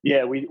 provide.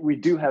 Yeah, we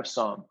do have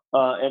some,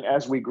 and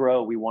as we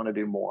grow, we want to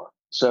do more.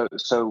 So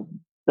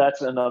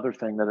that's another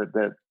thing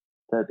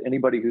that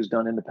anybody who's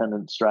done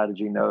independent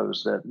strategy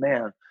knows that,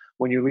 man,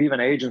 when you leave an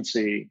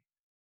agency,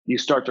 you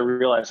start to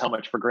realize how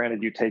much for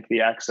granted you take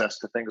the access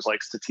to things like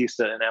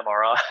Statista and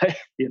MRI.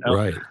 you know,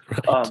 Right,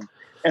 right. um,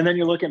 and then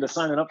you look into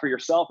signing up for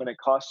yourself, and it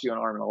costs you an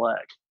arm and a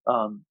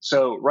leg.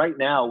 So right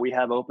now we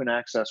have open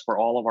access for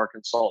all of our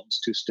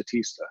consultants to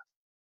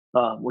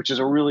Statista, which is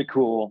a really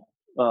cool,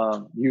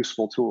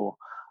 useful tool.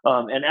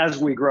 And as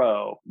we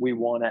grow, we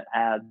want to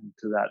add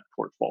to that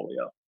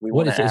portfolio. We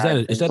What want to is add that?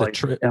 Is things that a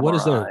like what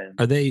is there? MRI.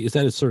 And Are they? Is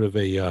that a sort of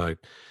a?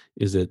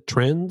 Is it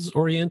trends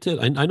oriented?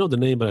 I know the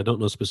name, but I don't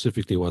know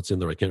specifically what's in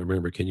there. I can't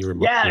remember. Can you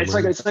yeah,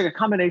 remind me? it's like a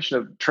combination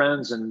of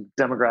trends and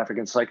demographic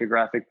and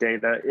psychographic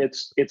data.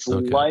 It's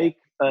Okay, like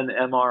an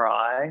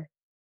MRI,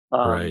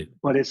 right.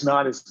 but it's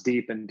not as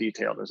deep and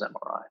detailed as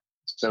MRI.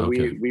 So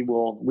Okay. we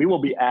will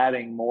be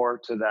adding more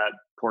to that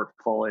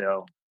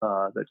portfolio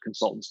that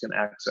consultants can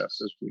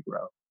access as we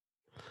grow.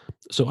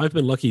 So I've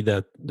been lucky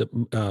that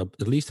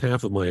at least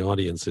half of my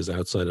audience is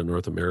outside of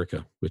North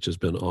America, which has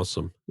been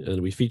awesome.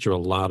 And we feature a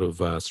lot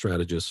of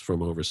strategists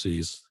from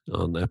overseas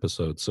on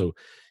episodes. So,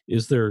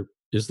 is there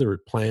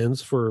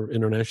plans for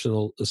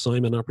international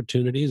assignment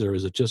opportunities, or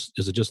is it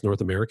just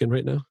North American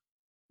right now?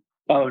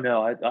 Oh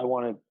no, I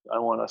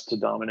want us to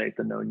dominate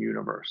the known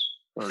universe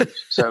first.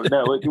 So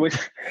no,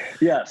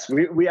 yes,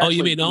 Oh,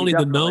 you mean we only the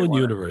definitely known want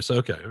to. universe?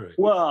 Okay, all right.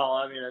 Well,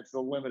 I mean, it's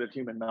the limit of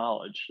human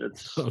knowledge.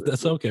 Oh,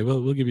 that's okay.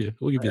 Well, we'll give you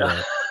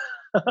that.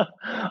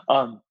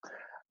 um,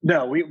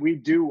 no, we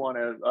do want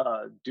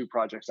to do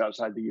projects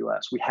outside the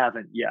U.S. We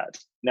haven't yet.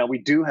 Now we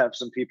do have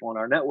some people in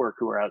our network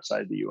who are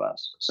outside the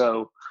U.S.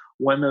 So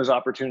when those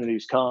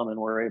opportunities come and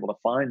we're able to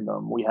find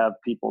them, we have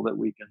people that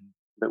we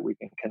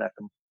can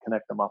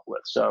connect them up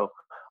with. So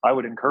I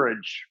would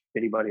encourage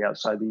anybody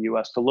outside the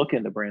U.S. to look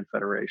into Brand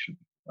Federation,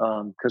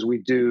 because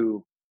we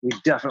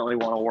definitely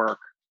want to work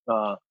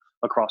uh,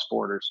 across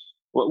borders.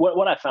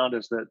 What I found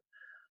is that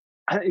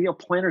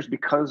planners,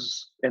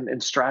 because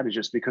and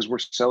strategists, because we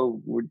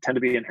tend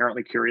to be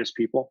inherently curious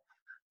people.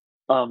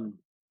 um,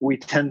 we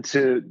tend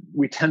to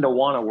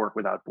want to work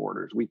without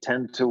borders. We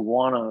tend to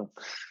want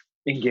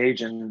to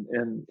engage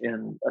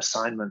in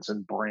assignments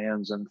and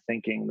brands and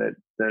thinking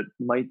that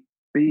might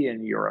be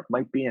in Europe,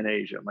 might be in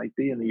Asia, might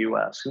be in the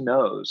US. Who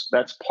knows?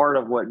 That's part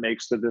of what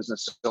makes the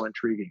business so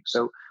intriguing.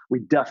 So we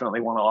definitely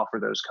want to offer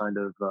those kind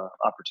of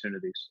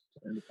opportunities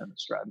to independent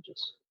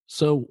strategists.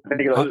 So, I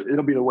think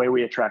it'll be the way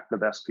we attract the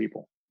best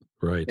people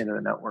right. into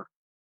the network.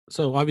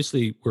 So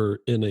obviously, we're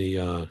in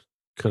a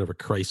kind of a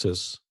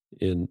crisis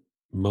in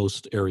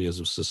most areas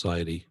of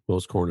society,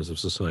 most corners of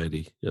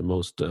society, and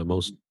most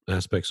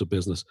aspects of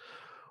business.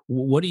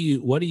 What do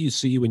you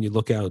see when you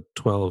look out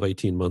 12,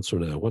 18 months from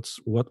now?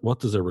 What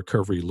does a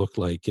recovery look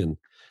like, and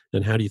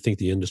how do you think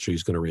the industry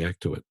is going to react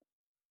to it?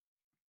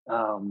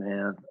 Oh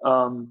man,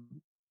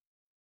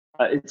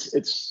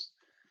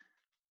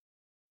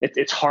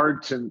 it's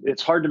hard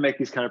to make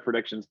these kind of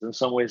predictions. In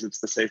some ways, it's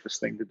the safest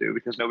thing to do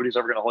because nobody's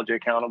ever going to hold you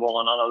accountable,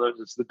 and on others,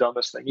 it's the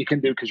dumbest thing you can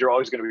do because you're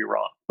always going to be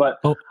wrong. But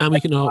Oh, and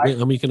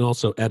I we can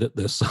also edit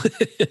this.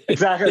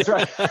 exactly,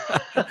 that's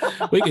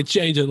We right. could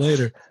change it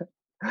later.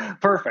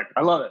 Perfect.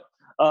 I love it.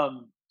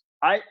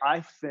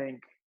 I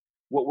think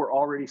what we're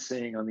already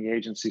seeing on the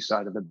agency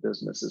side of the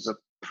business is a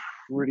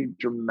pretty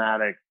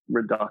dramatic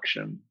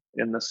reduction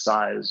in the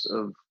size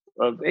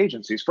of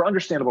agencies for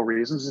understandable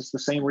reasons. It's the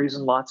same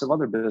reason lots of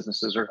other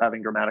businesses are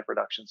having dramatic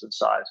reductions in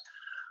size.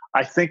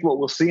 I think what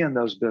we'll see in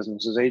those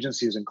businesses,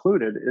 agencies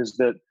included, is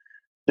that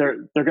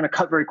they're going to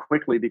cut very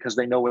quickly because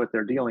they know what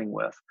they're dealing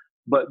with,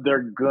 but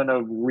they're going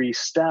to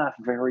restaff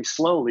very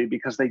slowly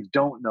because they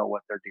don't know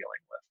what they're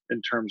dealing with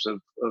in terms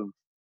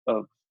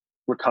of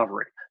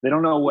recovery. They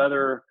don't know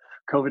whether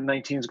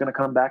COVID-19 is going to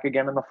come back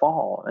again in the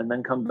fall and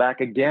then come back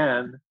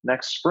again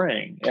next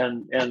spring.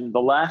 And the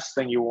last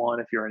thing you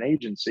want if you're an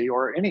agency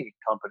or any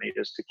company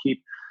is to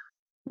keep,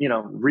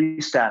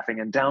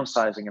 restaffing and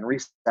downsizing and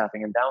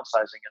restaffing and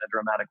downsizing in a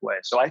dramatic way.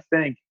 So I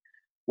think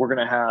we're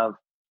going to have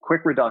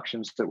quick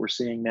reductions that we're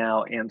seeing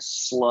now and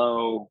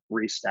slow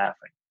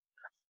restaffing,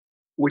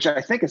 which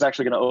I think is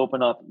actually going to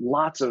open up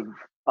lots of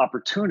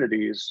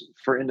opportunities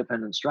for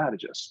independent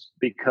strategists,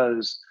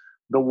 because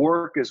the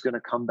work is going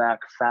to come back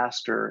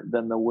faster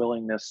than the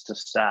willingness to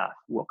staff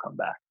will come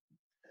back.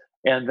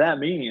 And that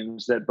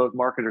means that both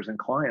marketers and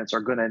clients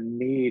are going to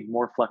need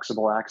more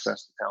flexible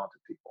access to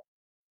talented people.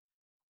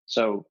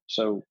 So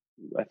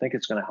I think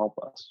it's going to help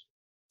us.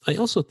 I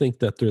also think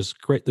that there's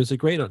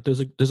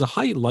a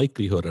high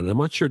likelihood, and I'm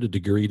not sure the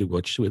degree to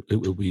which it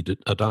will be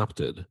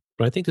adopted,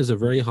 but I think there's a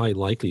very high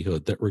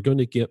likelihood that we're going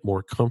to get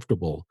more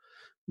comfortable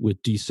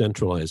with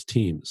decentralized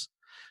teams,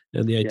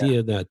 and the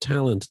idea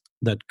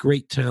that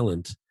great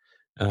talent,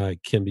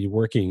 can be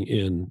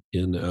working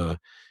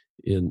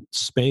in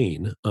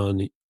Spain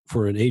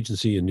for an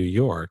agency in New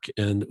York,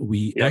 and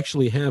we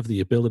actually have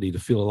the ability to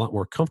feel a lot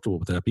more comfortable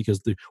with that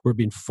because we're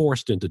being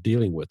forced into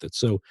dealing with it.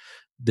 So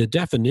the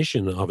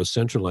definition of a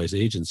centralized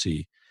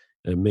agency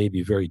may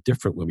be very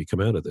different when we come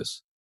out of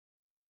this.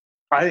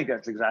 I think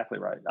that's exactly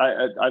right.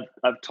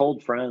 I've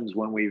told friends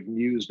when we've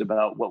mused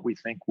about what we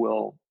think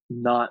will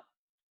not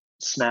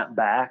snap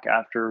back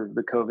after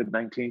the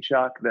COVID-19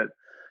 shock that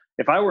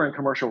if I were in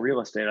commercial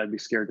real estate, I'd be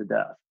scared to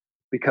death,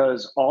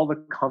 because all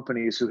the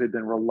companies who had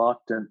been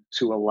reluctant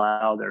to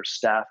allow their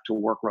staff to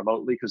work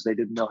remotely because they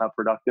didn't know how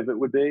productive it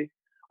would be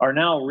are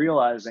now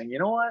realizing, you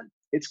know what?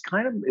 It's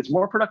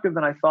more productive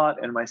than I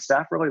thought, and my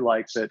staff really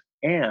likes it.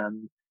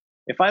 And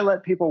if I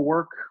let people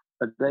work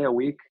a day a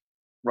week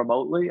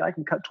remotely, I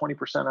can cut 20%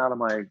 out of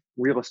my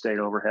real estate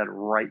overhead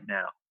right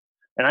now.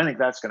 And I think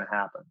that's going to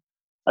happen.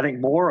 I think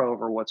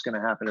moreover, what's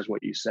going to happen is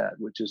what you said,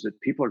 which is that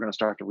people are going to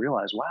start to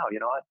realize, wow, you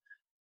know what?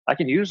 I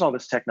can use all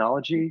this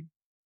technology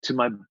to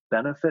my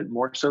benefit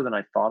more so than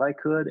I thought I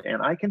could.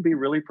 And I can be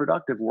really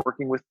productive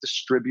working with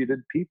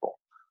distributed people.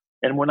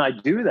 And when I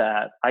do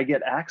that, I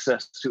get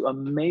access to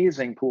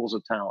amazing pools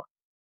of talent,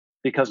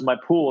 because my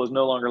pool is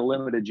no longer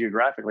limited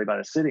geographically by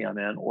the city I'm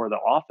in or the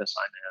office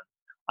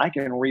I'm in. I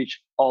can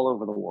reach all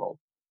over the world.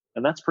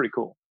 And that's pretty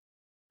cool.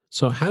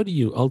 So how do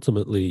you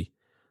ultimately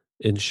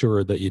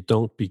ensure that you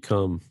don't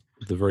become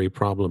the very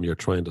problem you're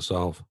trying to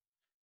solve?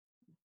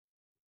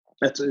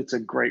 It's a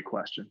great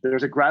question.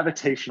 There's a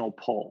gravitational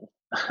pull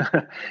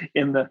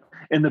in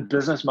the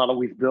business model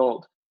we've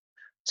built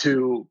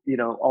to,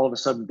 all of a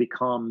sudden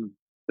become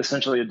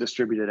essentially a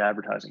distributed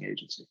advertising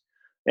agency,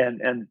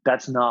 and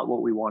that's not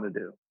what we want to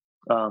do.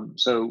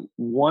 So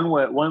one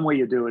way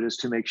you do it is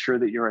to make sure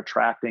that you're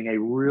attracting a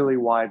really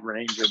wide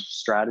range of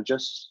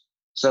strategists.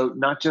 So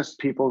not just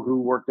people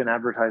who worked in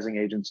advertising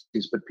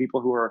agencies, but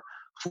people who are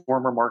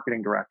former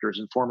marketing directors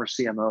and former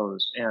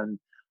CMOs, and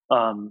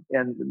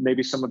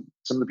maybe some of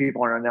the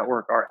people on our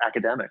network are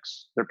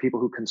academics. They're people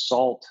who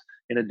consult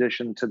in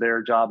addition to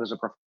their job as a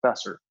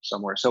professor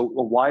somewhere. So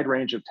a wide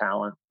range of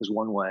talent is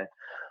one way.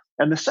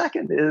 And the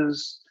second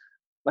is,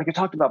 like I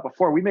talked about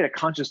before, we made a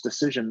conscious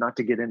decision not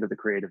to get into the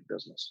creative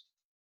business.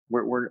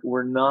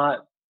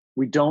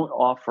 We don't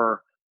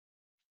offer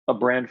a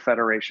brand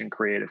federation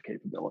creative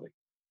capability.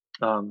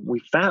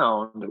 We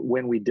found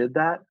when we did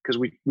that, because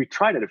we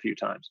tried it a few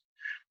times,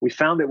 we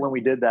found that when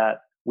we did that,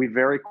 we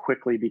very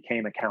quickly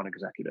became account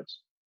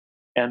executives,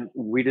 and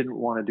we didn't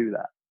want to do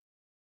that.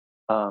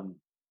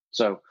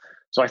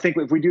 So I think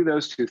if we do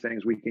those two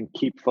things, we can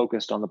keep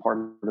focused on the part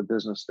of the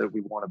business that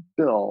we want to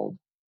build,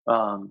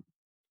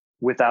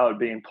 without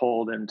being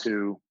pulled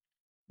into,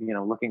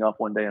 looking up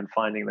one day and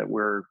finding that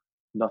we're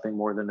nothing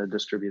more than a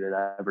distributed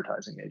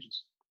advertising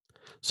agency.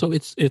 So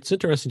it's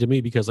interesting to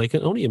me because I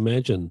can only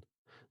imagine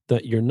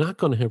that you're not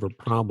going to have a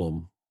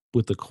problem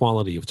with the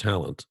quality of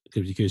talent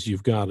because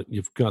you've got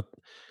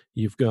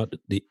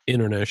the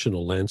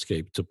international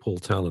landscape to pull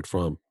talent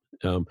from.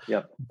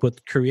 Yep.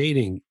 But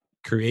creating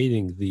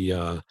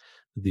the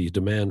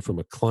demand from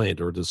a client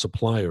or the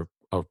supplier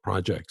of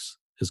projects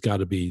has got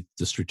to be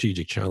the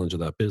strategic challenge of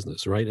that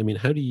business, right? I mean,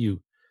 how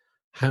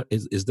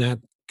is that?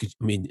 I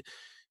mean,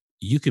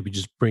 you could be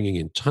just bringing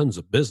in tons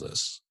of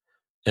business,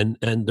 and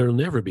there'll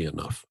never be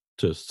enough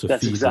to That's feed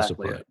the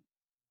exactly supply. it.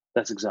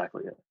 That's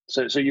exactly it.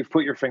 So you've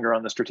put your finger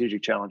on the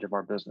strategic challenge of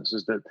our business,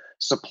 is that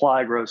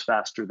supply grows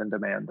faster than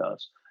demand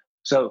does.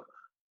 So,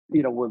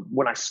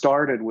 when I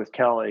started with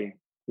Kelly,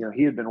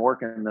 he had been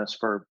working this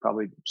for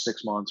probably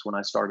 6 months when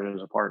I started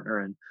as a partner.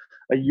 And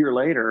a year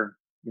later,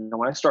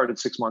 when I started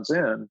 6 months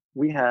in,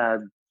 we had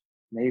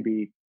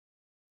maybe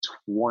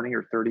 20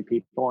 or 30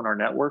 people in our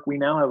network. We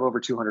now have over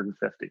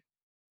 250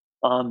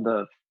 on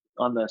the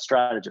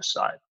strategist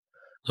side.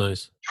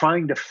 Nice.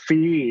 Trying to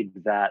feed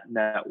that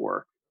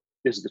network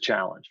is the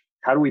challenge.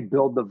 How do we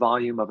build the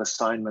volume of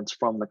assignments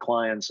from the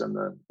clients and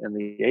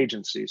the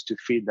agencies to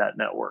feed that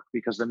network?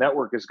 Because the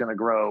network is going to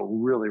grow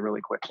really,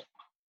 really quickly.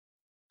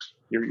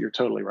 You're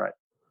totally right.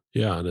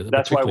 Yeah, and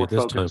That's why particularly we're at this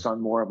time. focused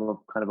on more of a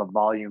kind of a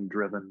volume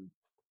driven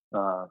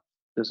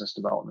business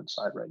development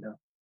side right now.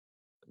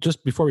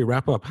 Just before we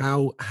wrap up,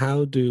 how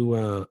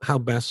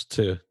best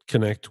to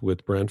connect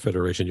with Brand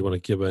Federation? Do you want to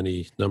give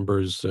any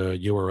numbers,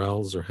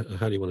 URLs, or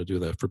how do you want to do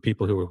that for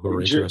people who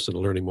are interested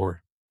in learning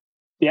more?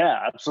 Yeah,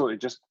 absolutely.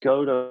 Just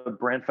go to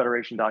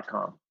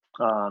brandfederation.com.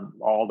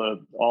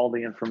 All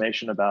the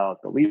information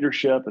about the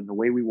leadership and the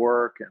way we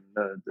work and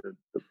the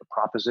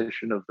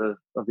proposition of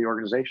the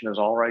organization is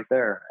all right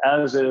there,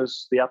 as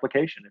is the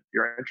application. If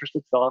you're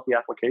interested, fill out the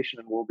application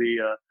and we'll be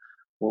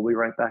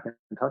right back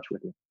in touch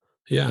with you.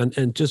 Yeah,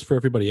 and just for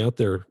everybody out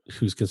there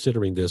who's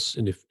considering this,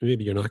 and if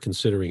maybe you're not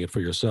considering it for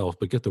yourself,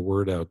 but get the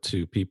word out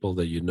to people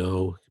that you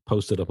know,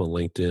 post it up on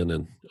LinkedIn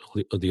and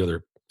the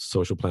other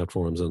social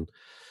platforms. And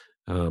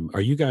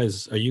are you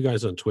guys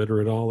on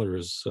Twitter at all, or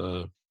is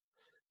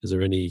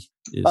there any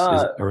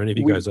are any of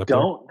you guys up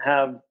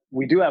there?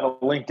 We do have a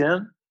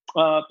LinkedIn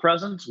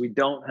presence. We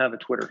don't have a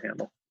Twitter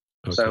handle.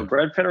 Okay. So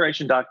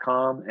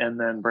brandfederation.com and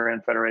then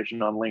Brand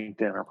Federation on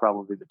LinkedIn are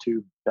probably the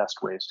two best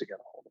ways to get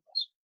a hold of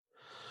us.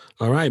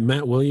 All right,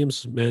 Matt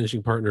Williams,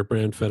 managing partner,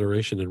 Brand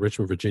Federation in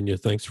Richmond, Virginia.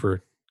 Thanks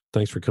for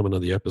coming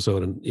on the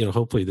episode, and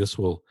hopefully this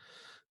will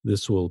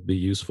be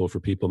useful for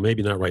people.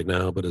 Maybe not right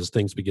now, but as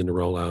things begin to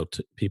roll out,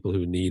 people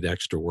who need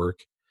extra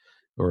work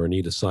or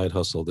need a side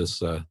hustle, this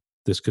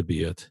could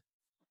be it.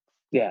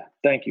 Yeah,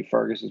 thank you,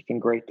 Fergus. It's been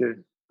great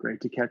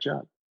to catch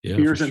up. Yeah,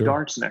 beers and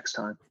darts next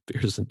time.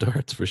 Beers and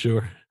darts for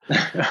sure.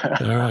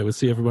 All right, we'll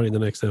see everybody in the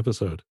next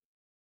episode.